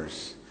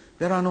overcomers.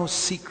 There are no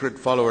secret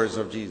followers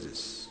of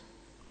Jesus.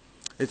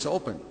 It's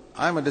open.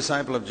 I'm a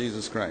disciple of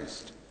Jesus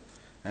Christ.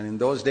 And in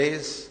those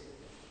days,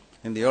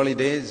 in the early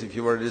days, if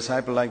you were a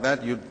disciple like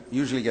that, you'd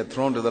usually get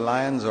thrown to the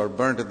lions or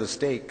burnt at the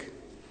stake.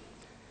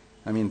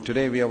 I mean,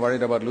 today we are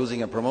worried about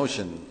losing a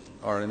promotion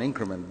or an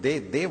increment.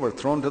 They were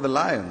thrown to the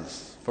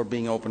lions for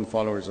being open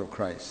followers of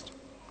Christ.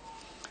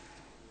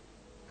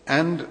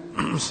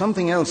 And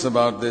something else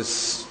about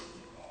this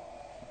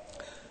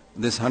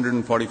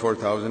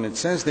 144,000, it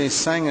says they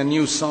sang a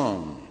new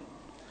song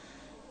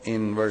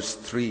in verse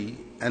 3,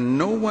 and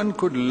no one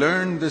could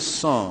learn this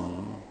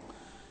song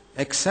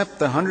except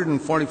the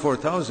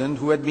 144,000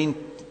 who had been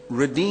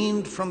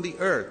redeemed from the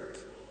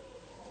earth.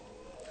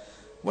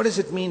 What does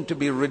it mean to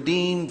be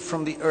redeemed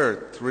from the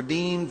earth,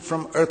 redeemed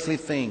from earthly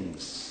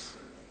things?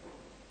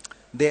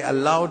 They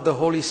allowed the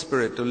Holy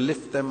Spirit to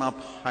lift them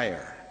up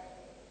higher.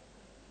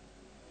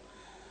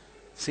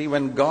 See,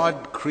 when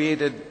God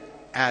created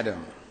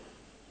Adam,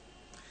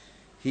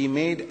 he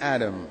made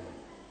Adam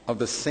of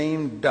the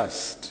same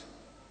dust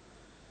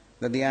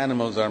that the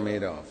animals are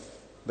made of.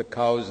 The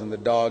cows and the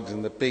dogs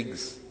and the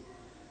pigs.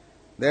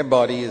 Their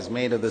body is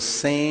made of the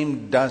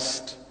same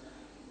dust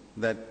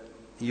that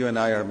you and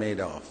I are made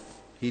of.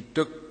 He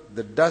took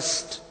the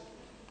dust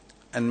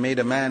and made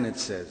a man, it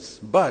says.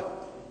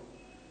 But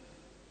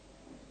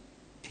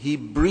he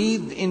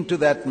breathed into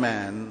that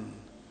man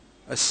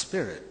a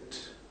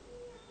spirit,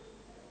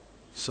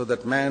 so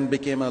that man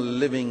became a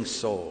living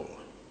soul.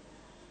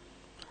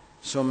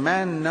 So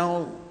man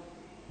now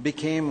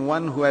became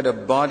one who had a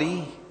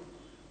body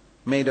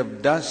made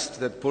of dust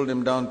that pulled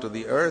him down to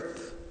the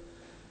earth,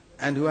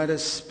 and who had a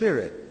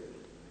spirit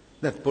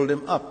that pulled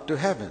him up to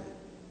heaven.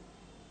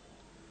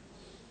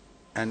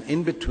 And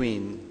in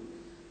between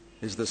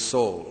is the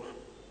soul.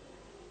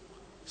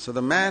 So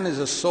the man is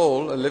a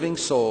soul, a living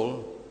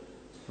soul,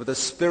 with a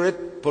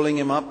spirit pulling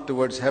him up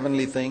towards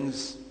heavenly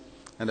things,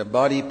 and a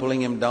body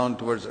pulling him down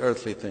towards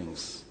earthly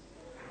things.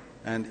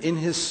 And in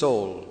his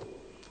soul,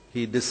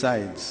 he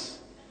decides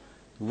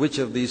which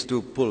of these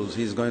two pulls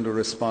he's going to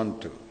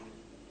respond to.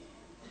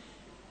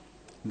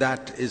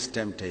 That is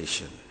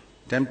temptation.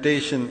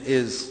 Temptation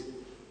is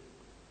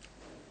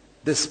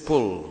this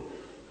pull.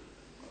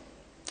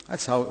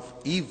 That's how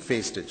Eve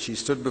faced it. She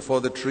stood before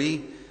the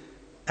tree,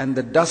 and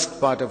the dust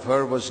part of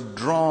her was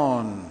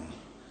drawn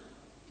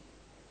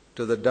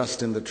to the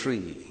dust in the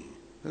tree.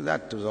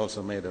 That was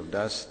also made of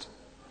dust.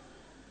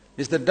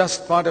 Is the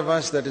dust part of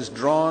us that is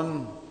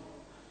drawn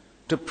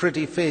to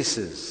pretty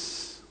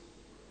faces.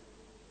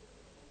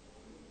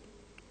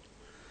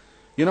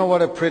 You know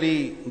what a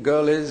pretty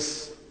girl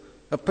is?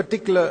 A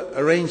particular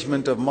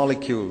arrangement of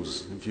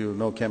molecules, if you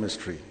know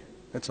chemistry.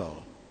 That's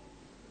all.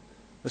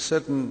 A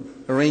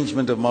certain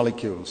arrangement of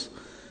molecules.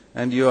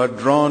 And you are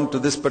drawn to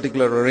this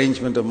particular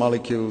arrangement of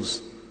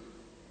molecules.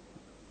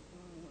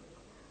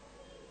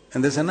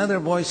 And there's another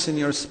voice in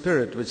your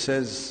spirit which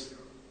says,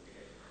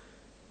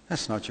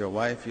 That's not your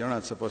wife. You're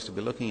not supposed to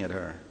be looking at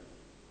her.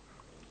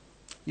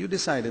 You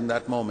decide in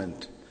that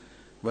moment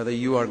whether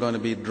you are going to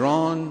be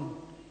drawn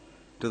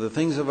to the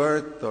things of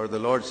earth or the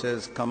Lord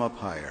says, come up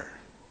higher.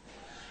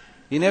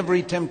 In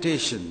every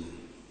temptation,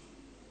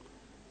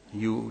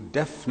 you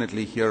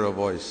definitely hear a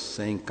voice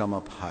saying, come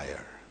up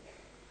higher.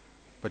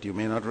 But you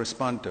may not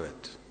respond to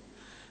it.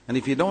 And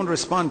if you don't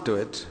respond to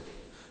it,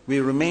 we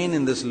remain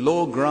in this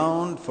low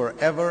ground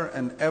forever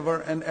and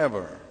ever and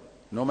ever.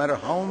 No matter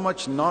how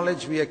much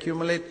knowledge we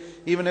accumulate,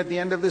 even at the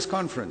end of this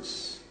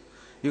conference,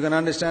 you can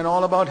understand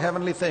all about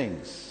heavenly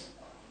things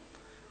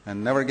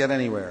and never get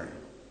anywhere.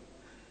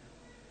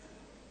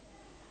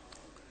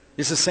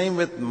 It's the same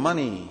with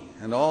money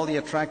and all the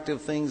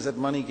attractive things that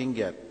money can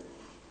get.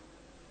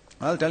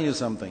 I'll tell you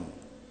something.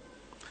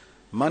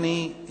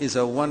 Money is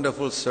a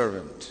wonderful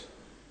servant,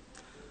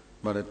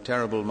 but a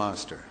terrible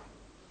master.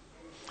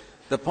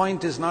 The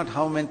point is not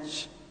how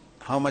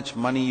much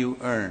money you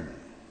earn.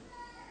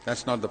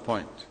 That's not the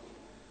point.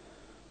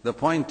 The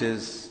point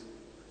is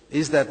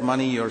that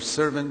money your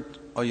servant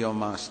or your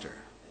master?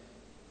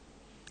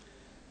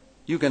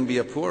 You can be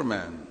a poor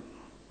man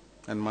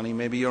and money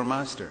may be your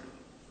master.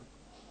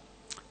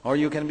 Or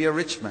you can be a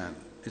rich man.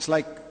 It's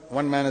like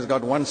one man has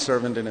got one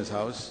servant in his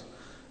house,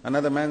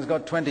 another man's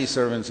got 20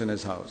 servants in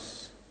his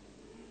house.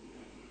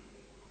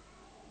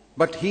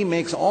 But he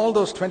makes all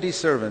those 20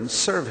 servants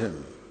serve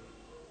him.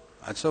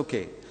 That's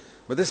okay.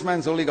 But this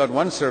man's only got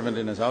one servant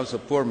in his house, a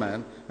poor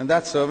man, and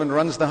that servant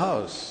runs the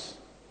house.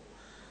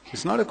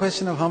 It's not a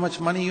question of how much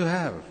money you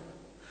have.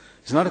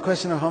 It's not a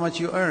question of how much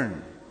you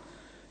earn.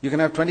 You can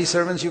have 20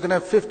 servants, you can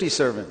have 50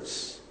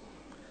 servants.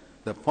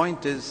 The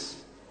point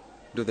is,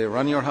 do they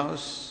run your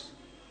house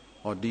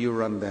or do you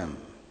run them?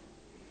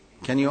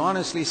 Can you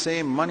honestly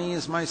say, money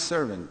is my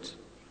servant,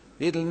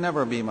 it'll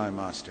never be my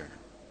master?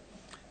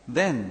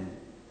 Then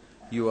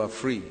you are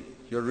free.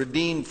 You're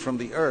redeemed from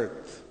the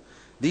earth.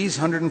 These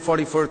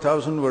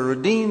 144,000 were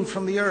redeemed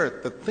from the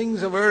earth. The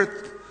things of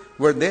earth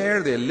were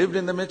there, they lived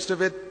in the midst of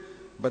it,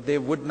 but they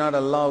would not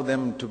allow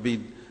them to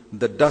be,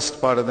 the dust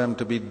part of them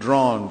to be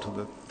drawn to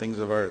the things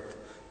of earth.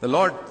 The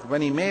Lord,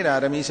 when He made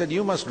Adam, He said,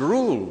 you must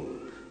rule.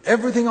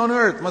 Everything on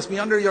earth must be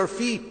under your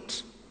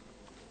feet.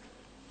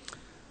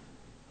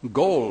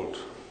 Gold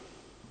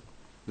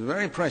is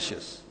very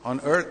precious. On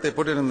earth they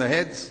put it in the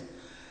heads,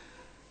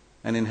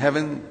 and in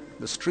heaven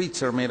the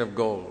streets are made of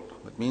gold.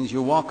 That means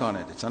you walk on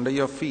it. It's under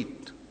your feet.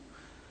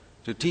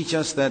 To teach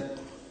us that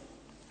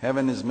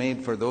heaven is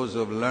made for those who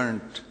have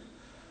learned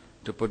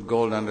to put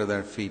gold under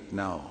their feet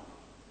now.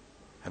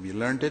 Have you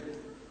learned it?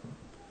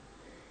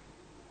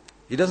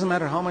 It doesn't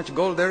matter how much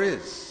gold there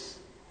is.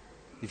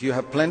 If you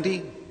have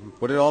plenty,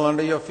 put it all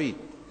under your feet.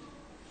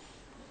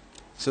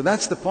 So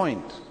that's the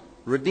point.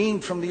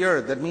 Redeemed from the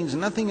earth. That means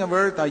nothing of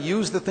earth. I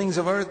use the things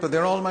of earth, but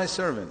they're all my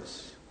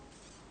servants.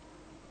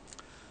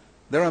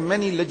 There are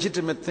many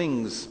legitimate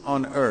things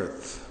on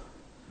earth.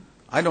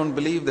 I don't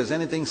believe there's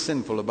anything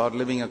sinful about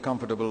living a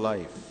comfortable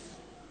life.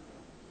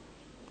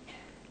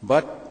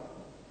 But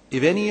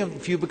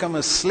if you become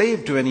a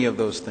slave to any of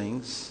those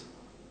things,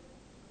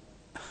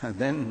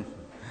 then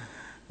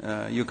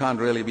you can't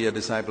really be a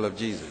disciple of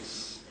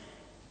Jesus.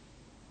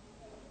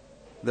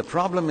 The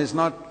problem is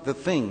not the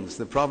things.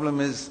 The problem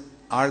is,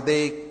 are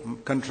they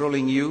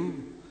controlling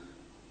you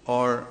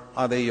or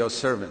are they your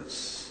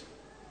servants?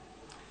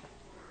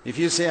 If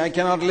you say, I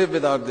cannot live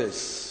without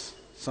this,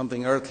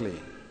 something earthly,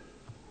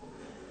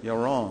 you're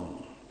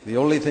wrong. The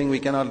only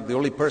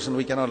person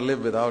we cannot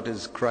live without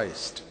is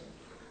Christ.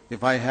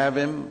 If I have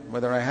Him,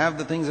 whether I have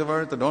the things of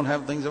earth or don't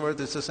have things of earth,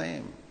 it's the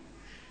same.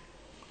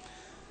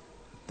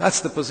 That's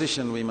the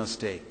position we must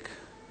take.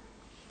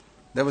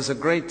 There was a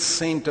great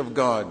saint of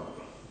God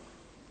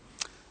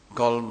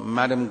called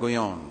Madame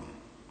Guyon.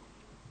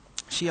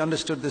 She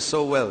understood this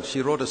so well.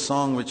 She wrote a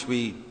song which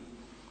we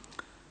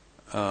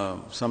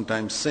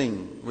sometimes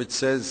sing, which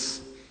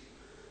says,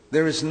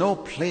 there is no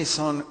place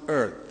on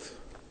earth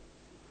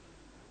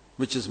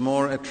which is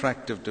more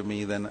attractive to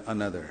me than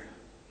another.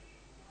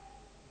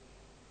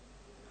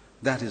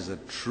 That is a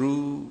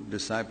true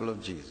disciple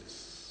of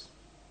Jesus.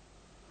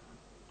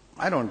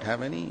 I don't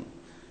have any.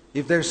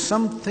 If there's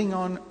something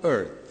on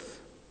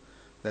earth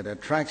that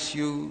attracts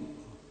you,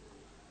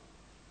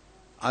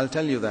 I'll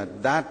tell you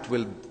that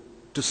will,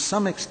 to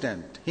some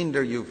extent,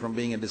 hinder you from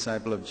being a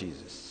disciple of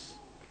Jesus.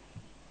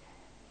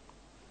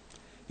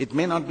 It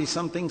may not be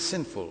something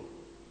sinful.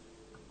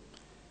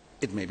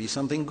 It may be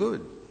something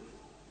good.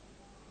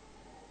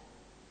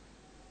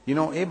 You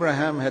know,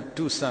 Abraham had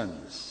 2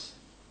 sons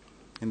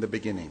in the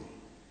beginning.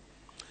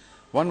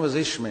 One was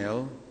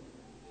Ishmael,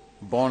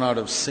 born out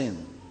of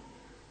sin.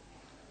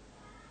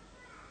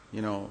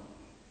 You know,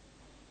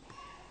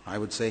 I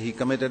would say he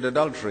committed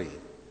adultery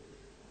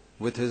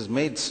with his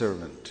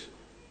maidservant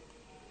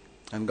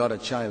and got a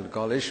child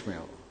called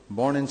Ishmael,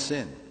 born in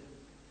sin.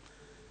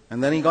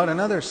 And then he got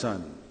another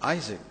son,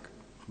 Isaac,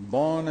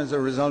 born as a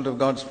result of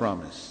God's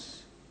promise.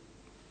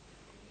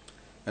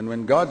 And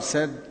when God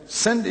said,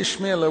 send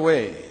Ishmael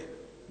away,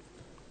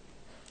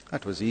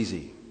 that was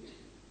easy.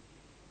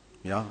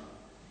 Yeah.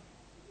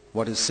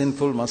 What is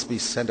sinful must be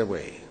sent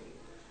away.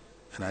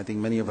 And I think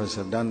many of us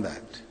have done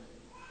that.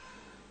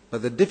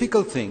 But the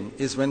difficult thing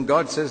is when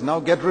God says, now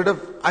get rid of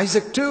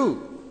Isaac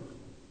too.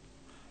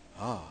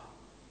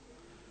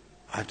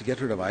 I have to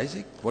get rid of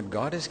Isaac? What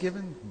God has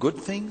given? Good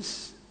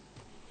things?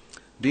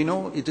 Do you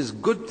know it is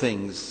good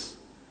things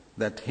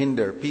that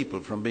hinder people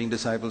from being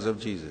disciples of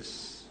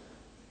Jesus?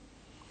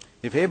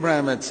 If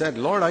Abraham had said,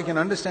 Lord, I can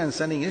understand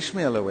sending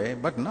Ishmael away,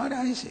 but not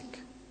Isaac.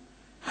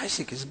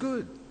 Isaac is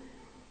good.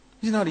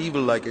 He's not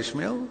evil like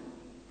Ishmael.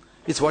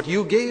 It's what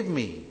you gave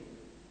me.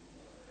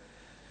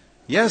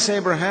 Yes,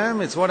 Abraham,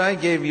 it's what I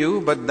gave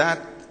you, but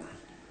that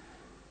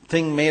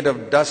thing made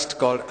of dust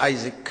called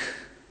Isaac.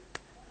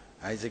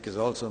 Isaac is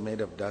also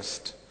made of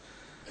dust.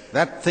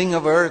 That thing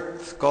of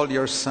earth called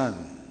your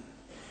son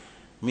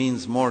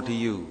means more to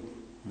you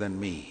than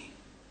me.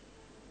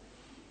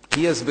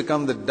 He has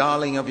become the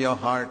darling of your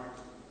heart.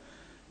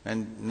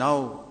 And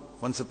now,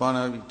 once upon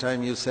a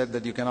time you said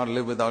that you cannot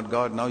live without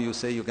God. Now you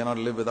say you cannot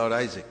live without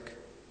Isaac.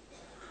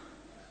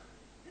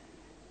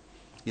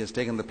 He has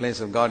taken the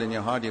place of God in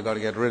your heart. You've got to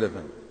get rid of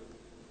him.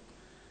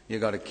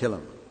 You've got to kill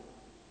him.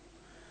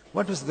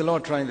 What was the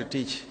Lord trying to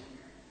teach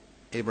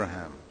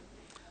Abraham?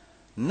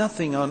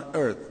 Nothing on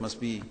earth must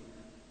be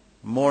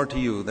more to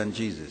you than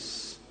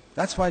Jesus.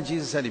 That's why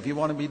Jesus said, if you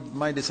want to be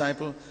my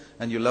disciple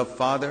and you love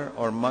father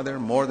or mother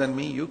more than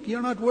me,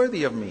 you're not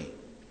worthy of me.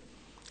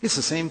 It's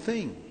the same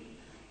thing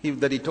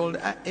that he told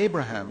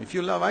Abraham. If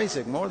you love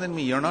Isaac more than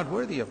me, you're not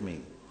worthy of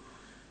me.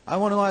 I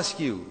want to ask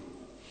you,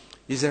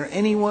 is there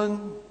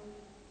anyone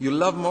you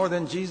love more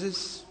than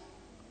Jesus?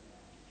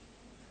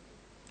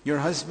 Your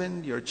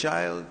husband, your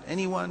child,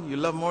 anyone you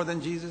love more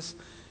than Jesus?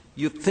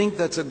 You think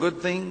that's a good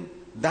thing?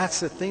 That's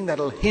the thing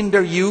that'll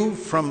hinder you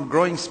from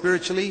growing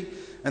spiritually,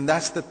 and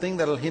that's the thing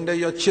that'll hinder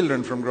your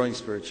children from growing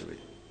spiritually.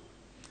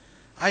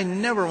 I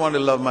never want to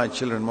love my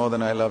children more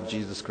than I love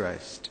Jesus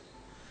Christ.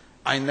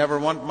 I never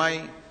want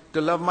to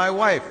love my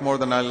wife more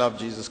than I love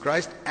Jesus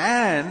Christ,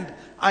 and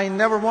I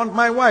never want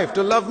my wife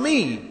to love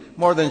me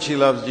more than she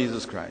loves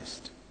Jesus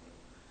Christ.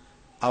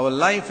 Our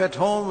life at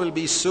home will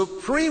be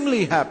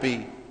supremely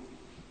happy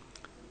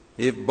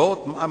if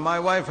both my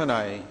wife and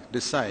I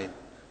decide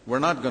we're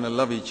not going to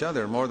love each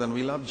other more than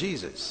we love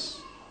Jesus.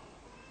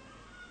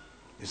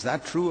 Is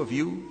that true of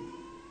you?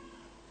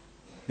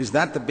 Is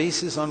that the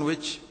basis on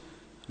which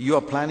you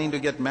are planning to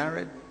get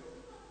married?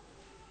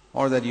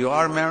 Or that you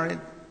are married?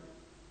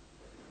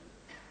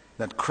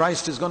 That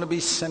Christ is going to be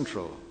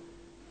central.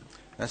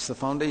 That's the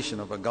foundation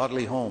of a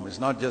godly home. It's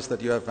not just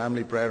that you have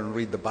family prayer and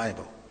read the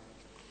Bible.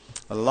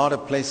 A lot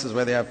of places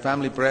where they have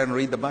family prayer and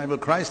read the Bible,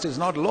 Christ is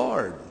not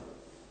Lord.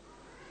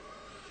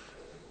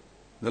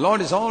 The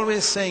Lord is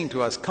always saying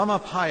to us, come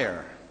up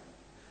higher.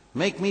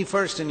 Make me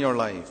first in your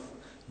life.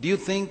 Do you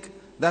think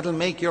that'll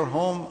make your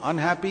home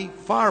unhappy?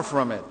 Far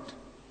from it.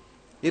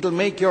 It'll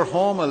make your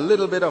home a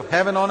little bit of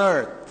heaven on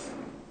earth.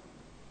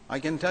 I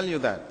can tell you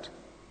that.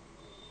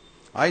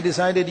 I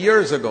decided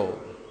years ago,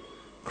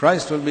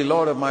 Christ will be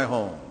Lord of my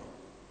home.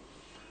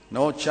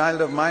 No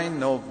child of mine,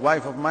 no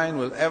wife of mine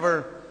will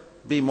ever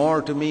be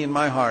more to me in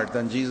my heart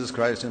than Jesus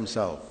Christ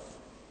himself.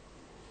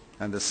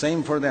 And the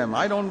same for them.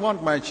 I don't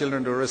want my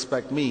children to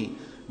respect me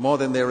more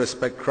than they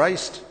respect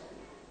Christ.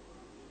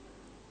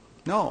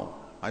 No,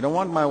 I don't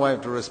want my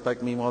wife to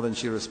respect me more than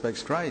she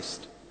respects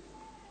Christ.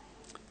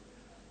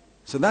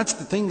 So that's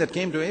the thing that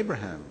came to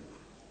Abraham.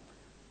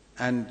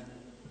 And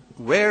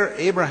where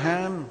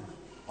Abraham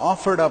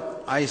offered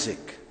up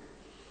Isaac,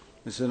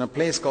 it's in a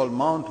place called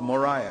Mount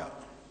Moriah.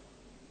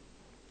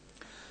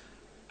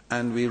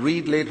 And we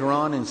read later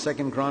on in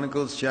 2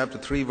 Chronicles chapter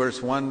 3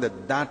 verse 1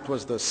 that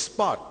was the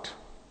spot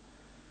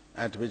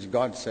at which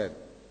God said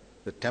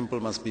the temple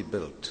must be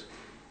built.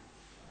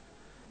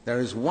 There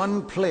is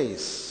one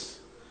place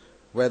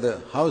where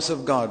the house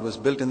of God was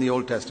built in the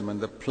Old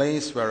Testament, the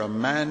place where a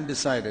man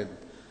decided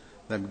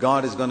that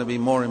God is going to be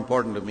more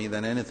important to me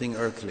than anything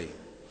earthly.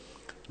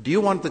 Do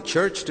you want the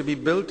church to be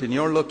built in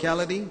your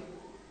locality?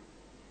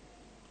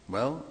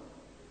 Well,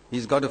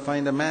 he's got to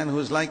find a man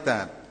who's like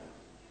that,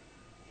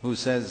 who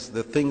says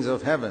the things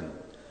of heaven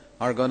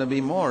are going to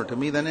be more to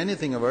me than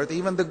anything of earth,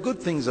 even the good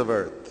things of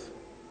earth.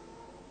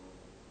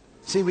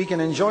 See, we can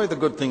enjoy the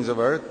good things of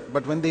earth,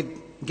 but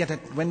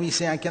when we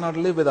say, I cannot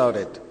live without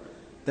it,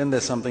 then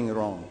there's something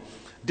wrong.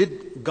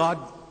 Did God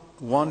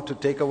want to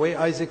take away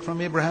Isaac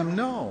from Abraham?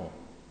 No.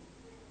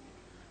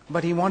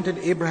 But he wanted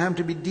Abraham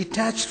to be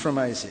detached from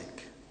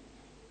Isaac.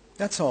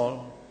 That's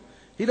all.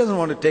 He doesn't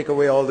want to take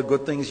away all the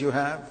good things you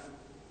have.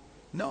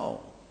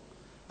 No.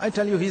 I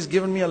tell you, he's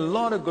given me a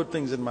lot of good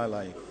things in my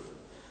life.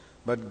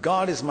 But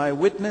God is my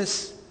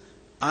witness.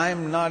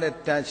 I'm not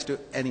attached to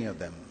any of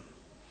them.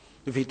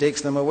 If he takes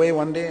them away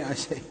one day, I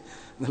say,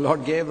 the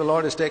Lord gave, the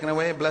Lord has taken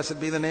away, blessed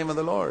be the name of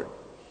the Lord.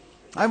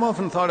 I've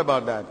often thought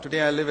about that.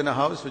 Today I live in a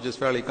house which is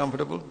fairly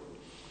comfortable.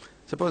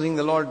 Supposing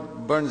the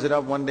Lord burns it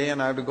up one day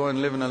and I have to go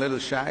and live in a little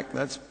shack,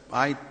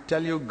 I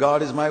tell you,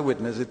 God is my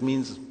witness. It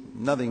means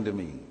nothing to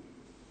me.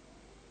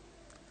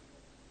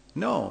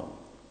 No,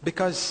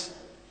 because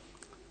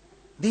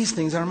these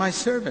things are my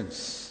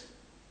servants.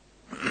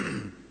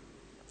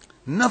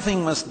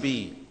 Nothing must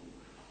be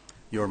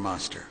your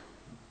master.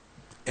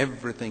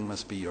 Everything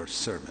must be your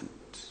servant.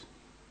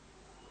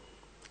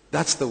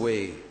 That's the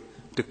way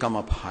to come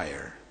up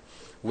higher,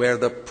 where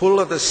the pull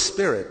of the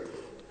Spirit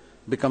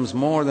becomes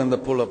more than the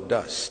pull of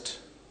dust.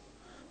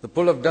 The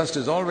pull of dust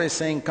is always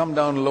saying, come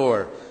down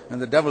lower,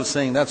 and the devil's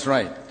saying, that's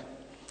right.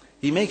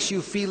 He makes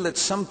you feel that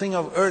something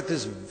of earth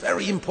is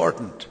very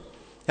important.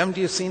 Haven't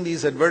you seen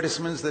these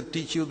advertisements that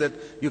teach you that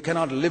you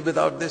cannot live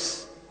without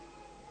this?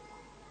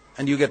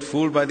 And you get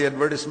fooled by the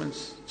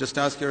advertisements? Just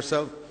ask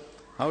yourself,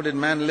 how did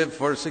man live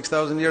for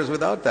 6,000 years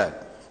without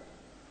that?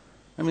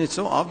 I mean, it's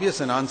so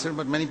obvious an answer,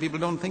 but many people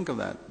don't think of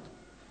that.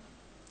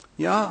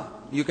 Yeah,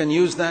 you can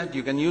use that,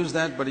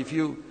 but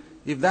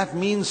if that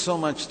means so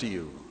much to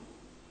you,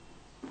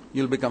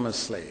 you'll become a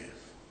slave.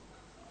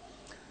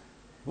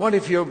 What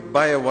if you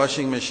buy a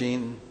washing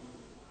machine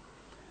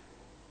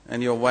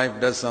and your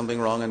wife does something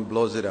wrong and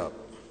blows it up?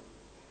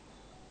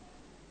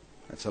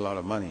 That's a lot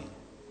of money.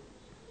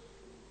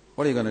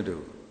 What are you going to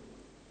do?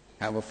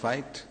 Have a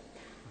fight?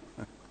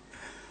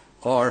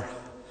 Or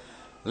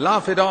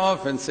laugh it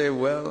off and say,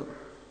 well,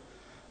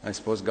 I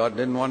suppose God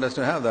didn't want us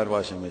to have that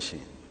washing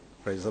machine.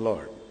 Praise the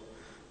Lord.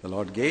 The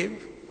Lord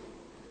gave,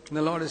 and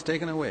the Lord has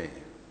taken away.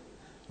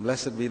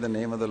 Blessed be the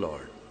name of the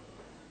Lord.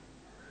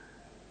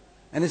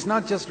 And it's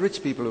not just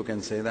rich people who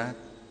can say that.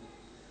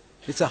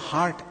 It's a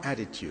heart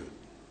attitude.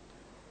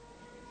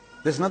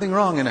 There's nothing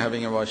wrong in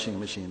having a washing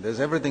machine.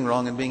 There's everything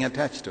wrong in being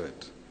attached to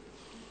it.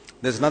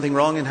 There's nothing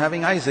wrong in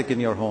having Isaac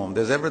in your home.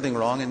 There's everything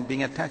wrong in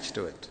being attached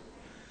to it.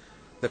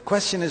 The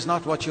question is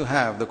not what you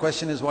have. The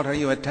question is, what are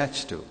you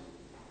attached to?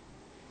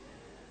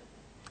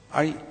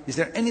 Is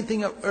there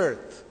anything of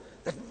earth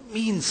that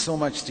means so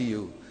much to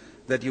you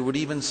that you would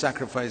even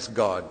sacrifice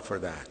God for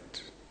that?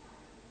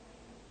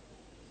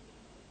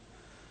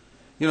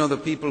 You know, the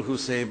people who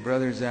say,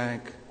 Brother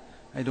Zach,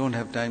 I don't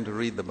have time to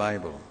read the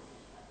Bible.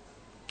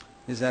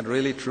 Is that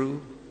really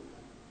true?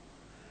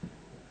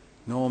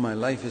 No, my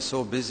life is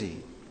so busy.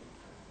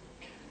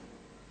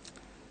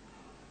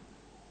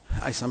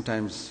 I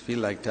sometimes feel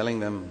like telling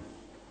them,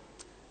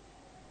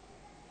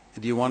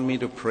 do you want me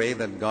to pray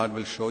that God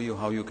will show you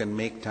how you can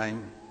make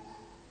time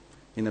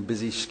in a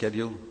busy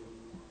schedule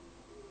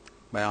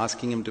by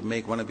asking Him to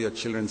make one of your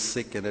children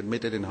sick and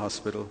admitted in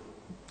hospital,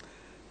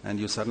 and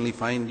you suddenly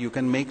find you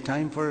can make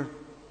time for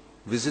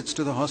visits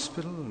to the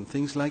hospital and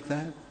things like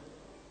that?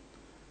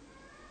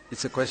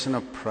 It's a question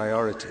of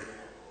priority.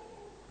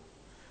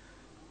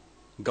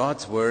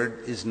 God's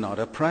Word is not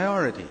a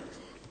priority.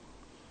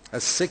 A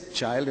sick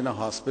child in a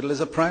hospital is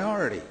a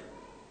priority.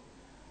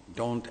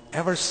 Don't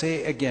ever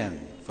say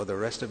again for the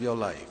rest of your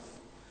life,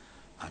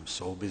 I'm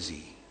so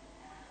busy,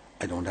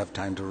 I don't have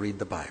time to read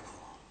the Bible.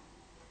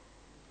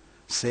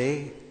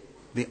 Say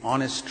the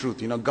honest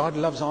truth. You know, God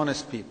loves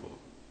honest people.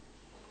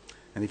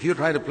 And if you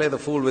try to play the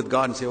fool with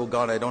God and say, oh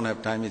God, I don't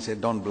have time, He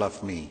said, don't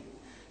bluff me.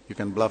 You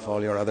can bluff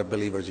all your other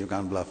believers, you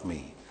can't bluff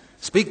me.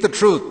 Speak the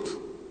truth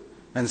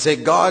and say,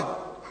 God,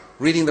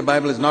 reading the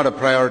Bible is not a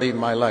priority in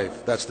my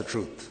life. That's the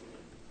truth.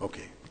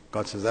 Okay.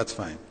 God says, that's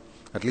fine.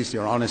 At least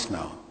you're honest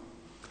now.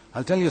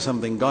 I'll tell you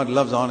something. God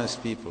loves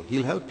honest people.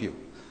 He'll help you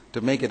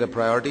to make it a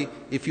priority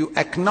if you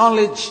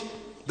acknowledge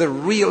the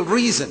real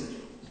reason.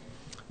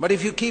 But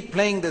if you keep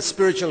playing the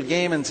spiritual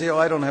game and say, oh,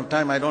 I don't have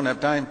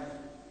time,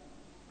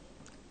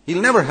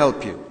 He'll never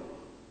help you.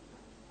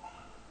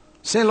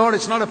 Say, Lord,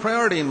 it's not a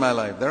priority in my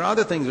life. There are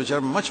other things which are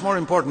much more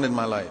important in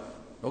my life.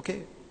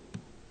 Okay?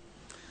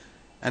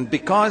 And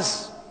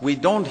because we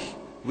don't,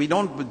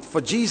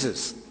 for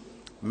Jesus,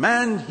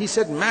 He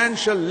said, man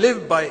shall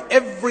live by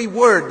every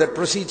word that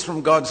proceeds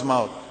from God's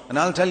mouth. And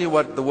I'll tell you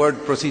what the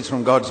word proceeds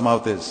from God's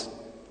mouth is.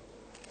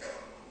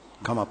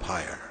 Come up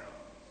higher.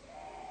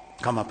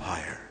 Come up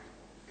higher.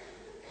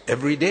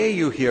 Every day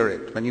you hear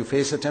it when you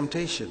face a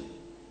temptation.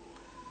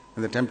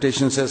 And the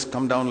temptation says,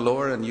 come down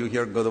lower, and you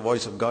hear the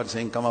voice of God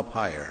saying, come up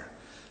higher.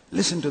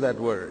 Listen to that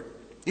word.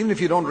 Even if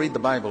you don't read the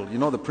Bible, you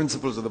know the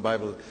principles of the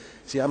Bible.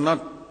 See, I'm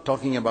not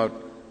talking about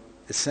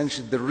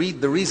essentially,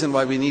 the reason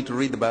why we need to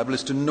read the Bible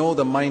is to know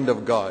the mind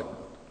of God.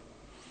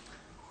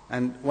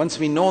 And once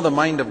we know the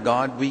mind of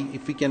God,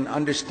 if we can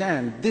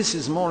understand, this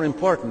is more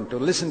important, to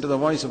listen to the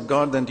voice of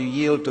God than to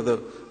yield to the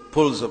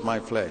pulls of my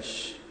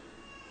flesh.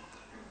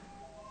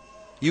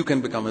 You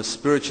can become a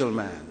spiritual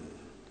man.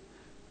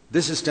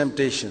 This is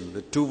temptation,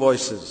 the two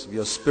voices,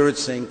 your spirit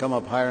saying come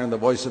up higher and the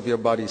voice of your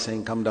body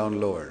saying come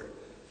down lower.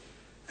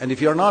 And if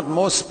you're not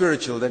more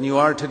spiritual than you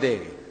are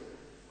today,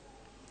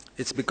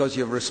 it's because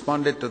you've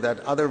responded to that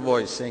other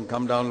voice saying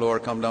come down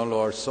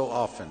lower so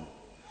often.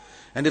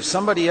 And if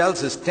somebody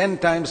else is 10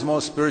 times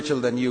more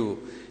spiritual than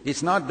you,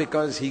 it's not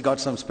because he got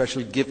some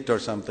special gift or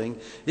something.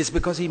 It's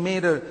because he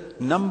made a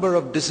number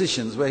of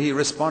decisions where he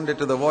responded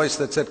to the voice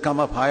that said come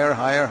up higher,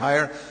 higher,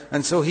 higher.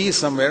 And so he's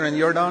somewhere and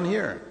you're down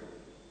here.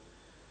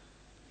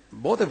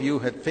 Both of you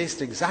had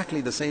faced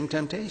exactly the same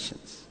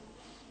temptations.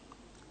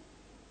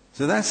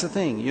 So that's the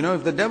thing. You know,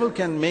 if the devil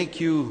can make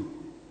you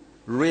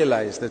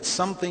realize that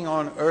something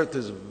on earth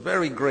is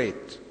very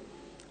great,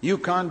 you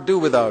can't do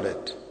without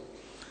it,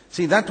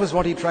 See, that was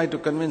what he tried to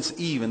convince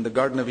Eve in the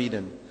Garden of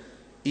Eden.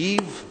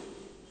 Eve,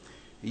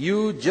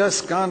 you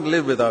just can't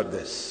live without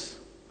this.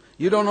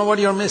 You don't know what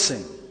you're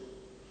missing.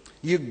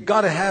 You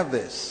got to have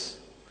this.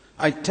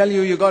 I tell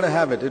you, you got to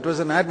have it. It was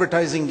an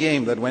advertising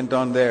game that went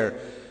on there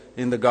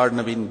in the Garden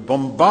of Eden,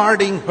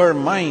 bombarding her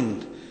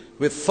mind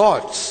with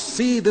thoughts.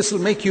 See, this will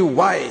make you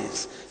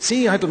wise.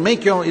 See, it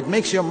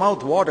makes your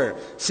mouth water.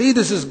 See,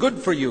 this is good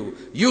for you.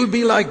 You'll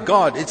be like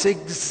God. It's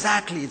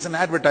an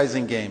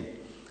advertising game.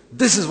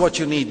 This is what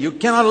you need. You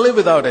cannot live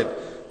without it.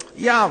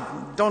 Yeah,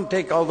 don't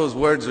take all those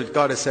words which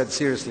God has said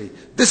seriously.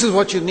 This is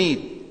what you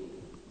need.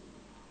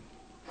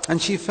 And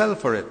she fell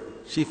for it.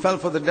 She fell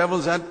for the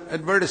devil's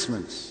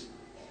advertisements.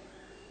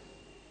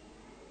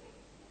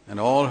 And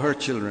all her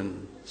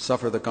children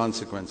suffer the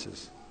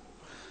consequences.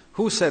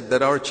 Who said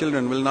that our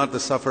children will not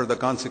suffer the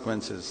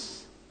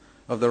consequences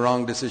of the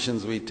wrong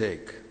decisions we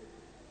take?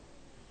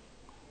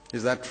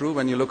 Is that true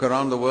when you look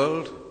around the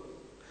world?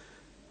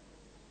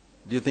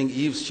 Do you think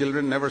Eve's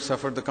children never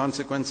suffered the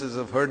consequences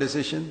of her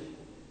decision?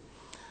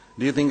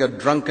 Do you think a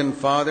drunken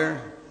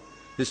father,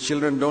 his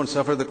children don't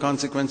suffer the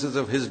consequences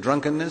of his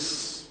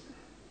drunkenness?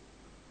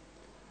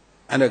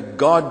 And a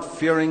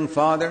God-fearing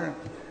father,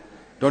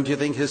 don't you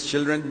think his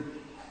children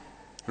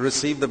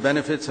receive the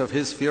benefits of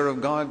his fear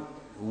of God?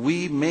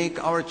 We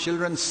make our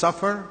children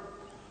suffer,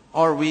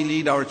 or we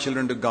lead our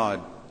children to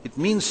God. It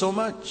means so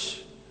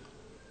much.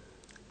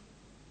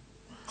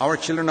 Our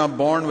children are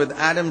born with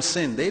Adam's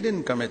sin. They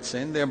didn't commit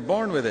sin. They are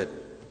born with it.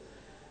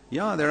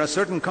 Yeah, there are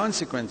certain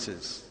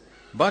consequences.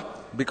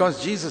 But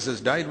because Jesus has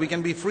died, we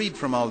can be freed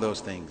from all those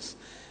things.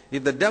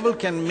 If the devil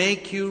can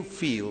make you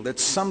feel that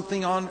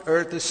something on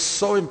earth is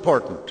so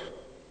important,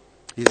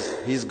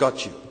 he's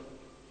got you.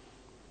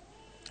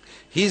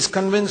 He's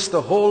convinced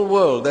the whole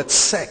world that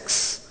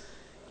sex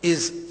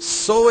is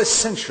so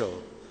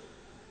essential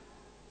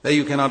that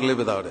you cannot live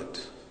without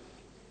it.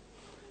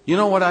 You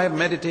know what I have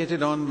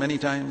meditated on many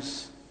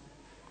times?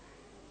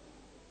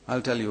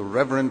 I'll tell you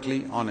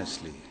reverently,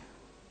 honestly.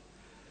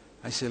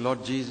 I say,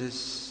 Lord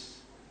Jesus,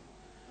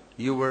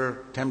 you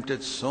were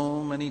tempted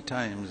so many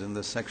times in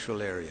the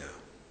sexual area.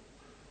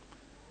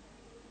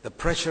 The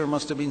pressure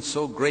must have been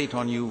so great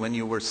on you when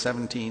you were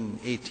 17,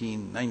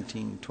 18,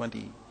 19,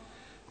 20,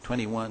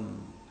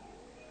 21,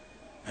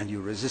 and you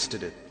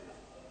resisted it.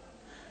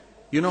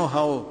 You know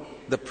how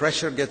the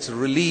pressure gets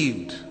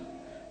relieved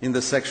in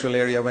the sexual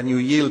area when you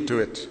yield to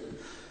it.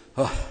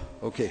 Oh,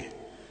 okay,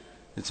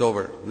 it's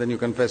over. Then you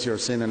confess your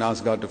sin and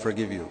ask God to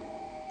forgive you.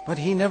 But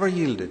he never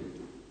yielded.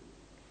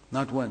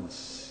 Not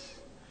once.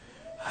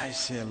 I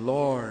say,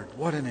 Lord,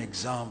 what an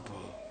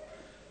example.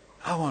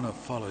 I want to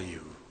follow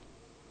you.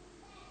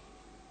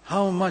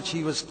 How much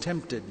he was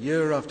tempted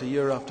year after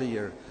year after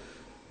year.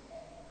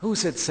 Who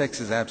said sex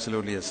is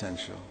absolutely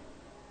essential?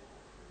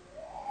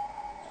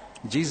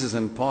 Jesus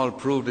and Paul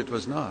proved it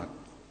was not.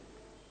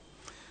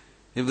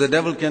 If the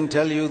devil can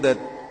tell you that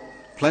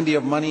plenty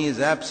of money is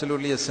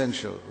absolutely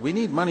essential. We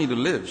need money to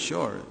live,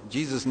 sure.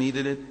 Jesus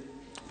needed it.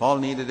 Paul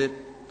needed it.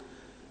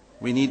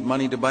 We need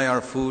money to buy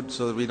our food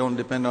so that we don't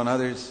depend on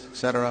others,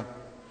 etc.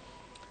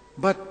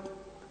 But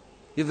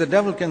if the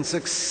devil can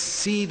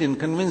succeed in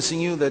convincing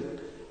you that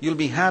you'll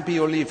be happy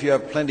only if you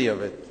have plenty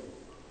of it,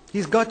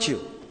 he's got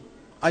you.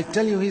 I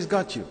tell you, he's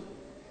got you.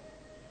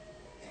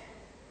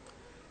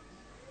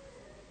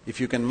 If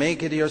you can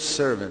make it your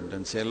servant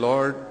and say,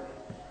 Lord,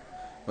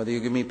 whether you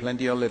give me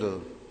plenty or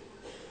little,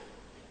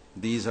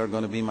 these are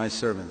going to be my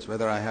servants.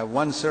 Whether I have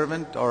one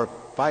servant or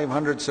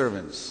 500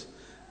 servants,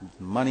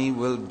 money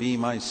will be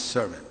my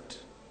servant.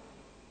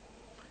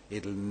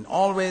 It'll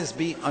always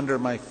be under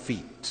my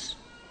feet.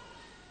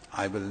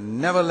 I will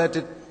never let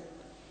it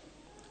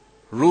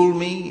rule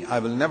me. I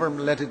will never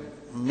let it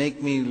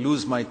make me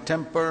lose my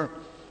temper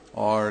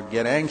or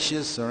get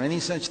anxious or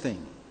any such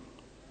thing.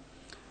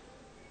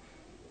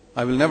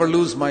 I will never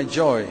lose my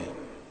joy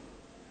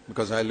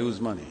because I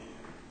lose money.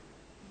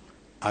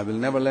 I will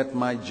never let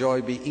my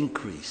joy be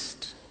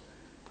increased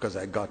because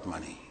I got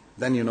money.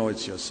 Then you know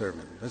it's your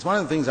servant. That's one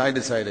of the things I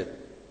decided.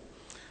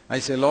 I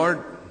say,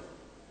 Lord,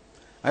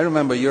 I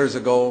remember years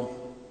ago,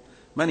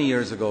 many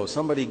years ago,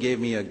 somebody gave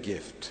me a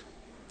gift,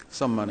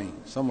 some money,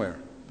 somewhere.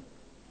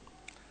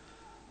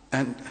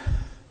 And,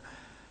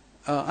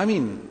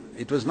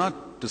 it was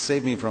not to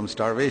save me from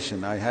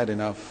starvation. I had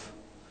enough.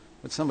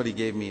 But somebody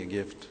gave me a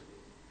gift.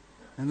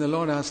 And the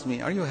Lord asked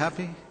me, are you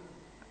happy?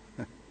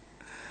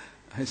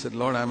 I said,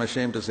 Lord, I'm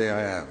ashamed to say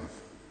I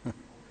am.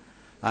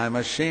 I'm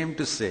ashamed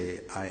to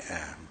say I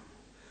am.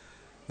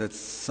 That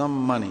some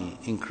money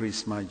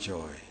increased my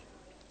joy.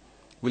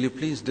 Will you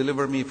please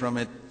deliver me from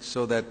it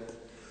so that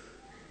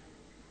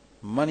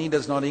money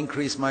does not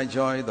increase my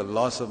joy, the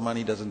loss of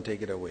money doesn't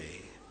take it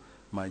away.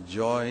 My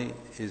joy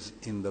is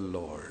in the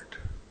Lord.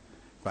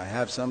 If I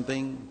have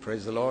something,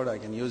 praise the Lord, I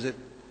can use it.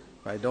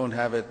 If I don't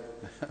have it,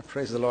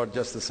 praise the Lord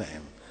just the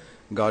same.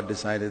 God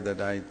decided that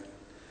I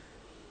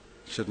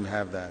shouldn't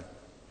have that.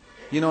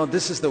 You know,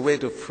 this is the way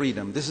to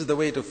freedom. This is the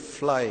way to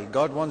fly.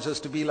 God wants us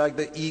to be like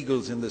the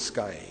eagles in the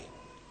sky.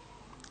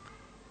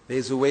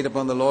 Those who wait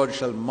upon the Lord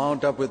shall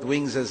mount up with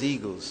wings as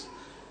eagles.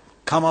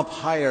 Come up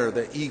higher,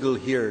 the eagle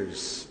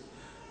hears,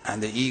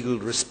 and the eagle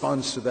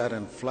responds to that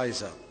and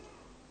flies up.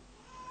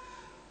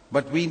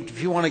 But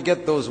if you want to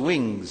get those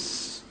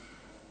wings,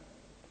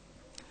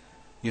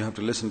 you have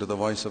to listen to the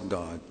voice of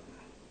God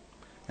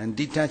and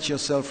detach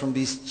yourself from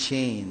these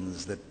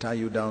chains that tie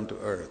you down to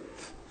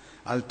earth.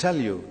 I'll tell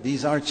you,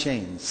 these are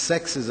chains.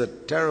 Sex is a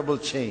terrible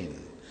chain.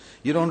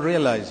 You don't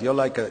realize you're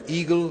like an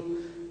eagle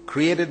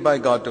created by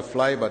God to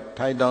fly, but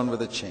tied down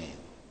with a chain.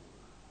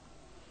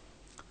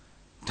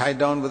 Tied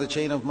down with a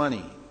chain of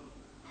money.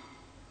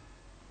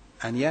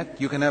 And yet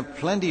you can have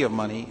plenty of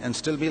money and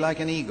still be like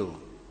an eagle.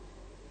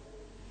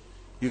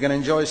 You can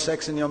enjoy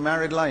sex in your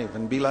married life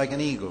and be like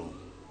an eagle.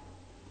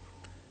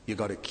 You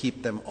got to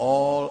keep them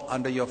all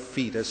under your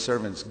feet as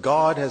servants.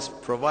 God has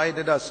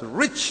provided us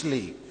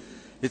richly.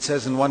 It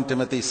says in 1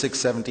 Timothy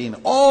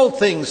 6:17, all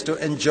things to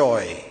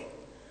enjoy.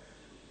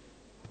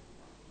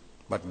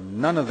 But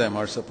none of them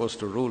are supposed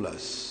to rule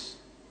us.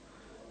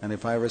 And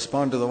if I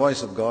respond to the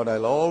voice of God,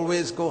 I'll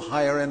always go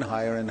higher and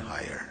higher and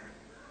higher.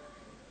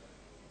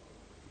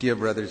 Dear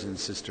brothers and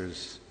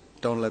sisters,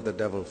 don't let the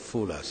devil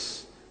fool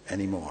us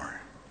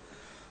anymore.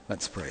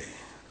 Let's pray.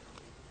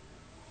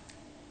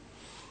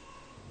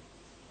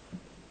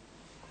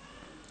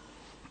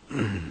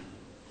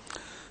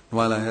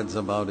 While our heads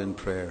are bowed in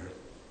prayer,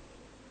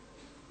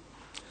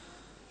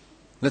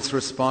 let's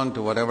respond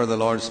to whatever the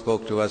Lord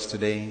spoke to us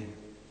today.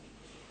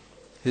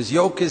 His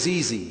yoke is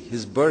easy,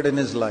 His burden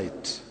is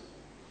light.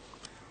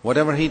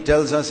 Whatever He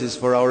tells us is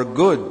for our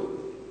good.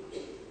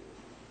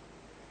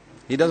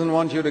 He doesn't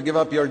want you to give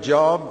up your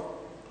job.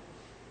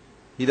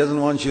 He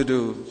doesn't want you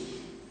to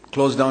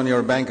close down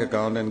your bank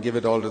account and give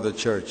it all to the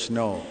church.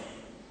 No.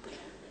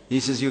 He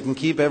says you can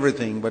keep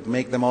everything, but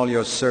make them all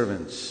your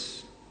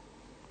servants.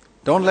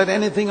 Don't let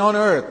anything on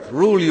earth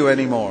rule you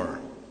anymore.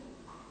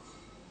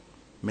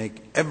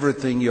 Make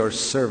everything your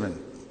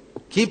servant.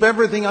 Keep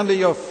everything under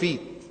your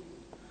feet.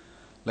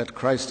 Let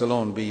Christ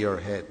alone be your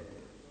head.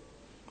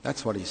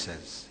 That's what He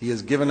says. He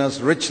has given us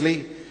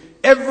richly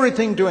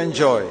everything to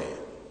enjoy.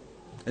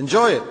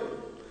 Enjoy it.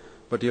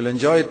 But you'll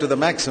enjoy it to the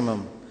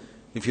maximum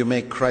if you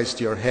make Christ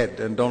your head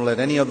and don't let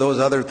any of those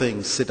other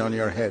things sit on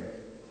your head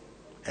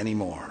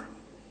anymore.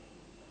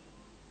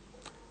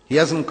 He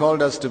hasn't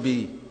called us to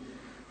be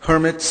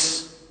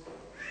hermits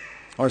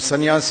or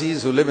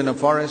sannyasis who live in a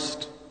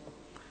forest.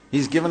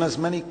 He's given us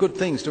many good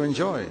things to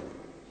enjoy.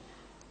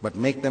 But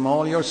make them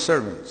all your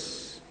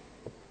servants.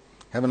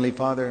 Heavenly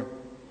Father,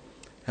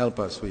 help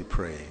us, we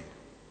pray.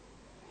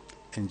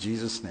 In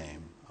Jesus'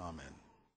 name.